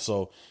get off.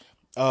 So,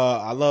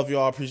 I love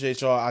y'all. I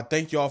appreciate y'all. I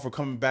thank y'all for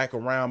coming back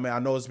around, man. I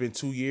know it's been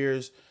 2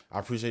 years. I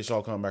appreciate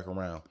y'all coming back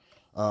around.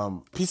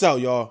 Peace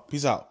out, y'all.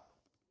 Peace out.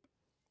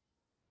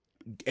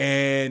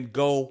 And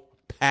go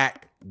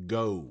Pack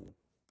Go.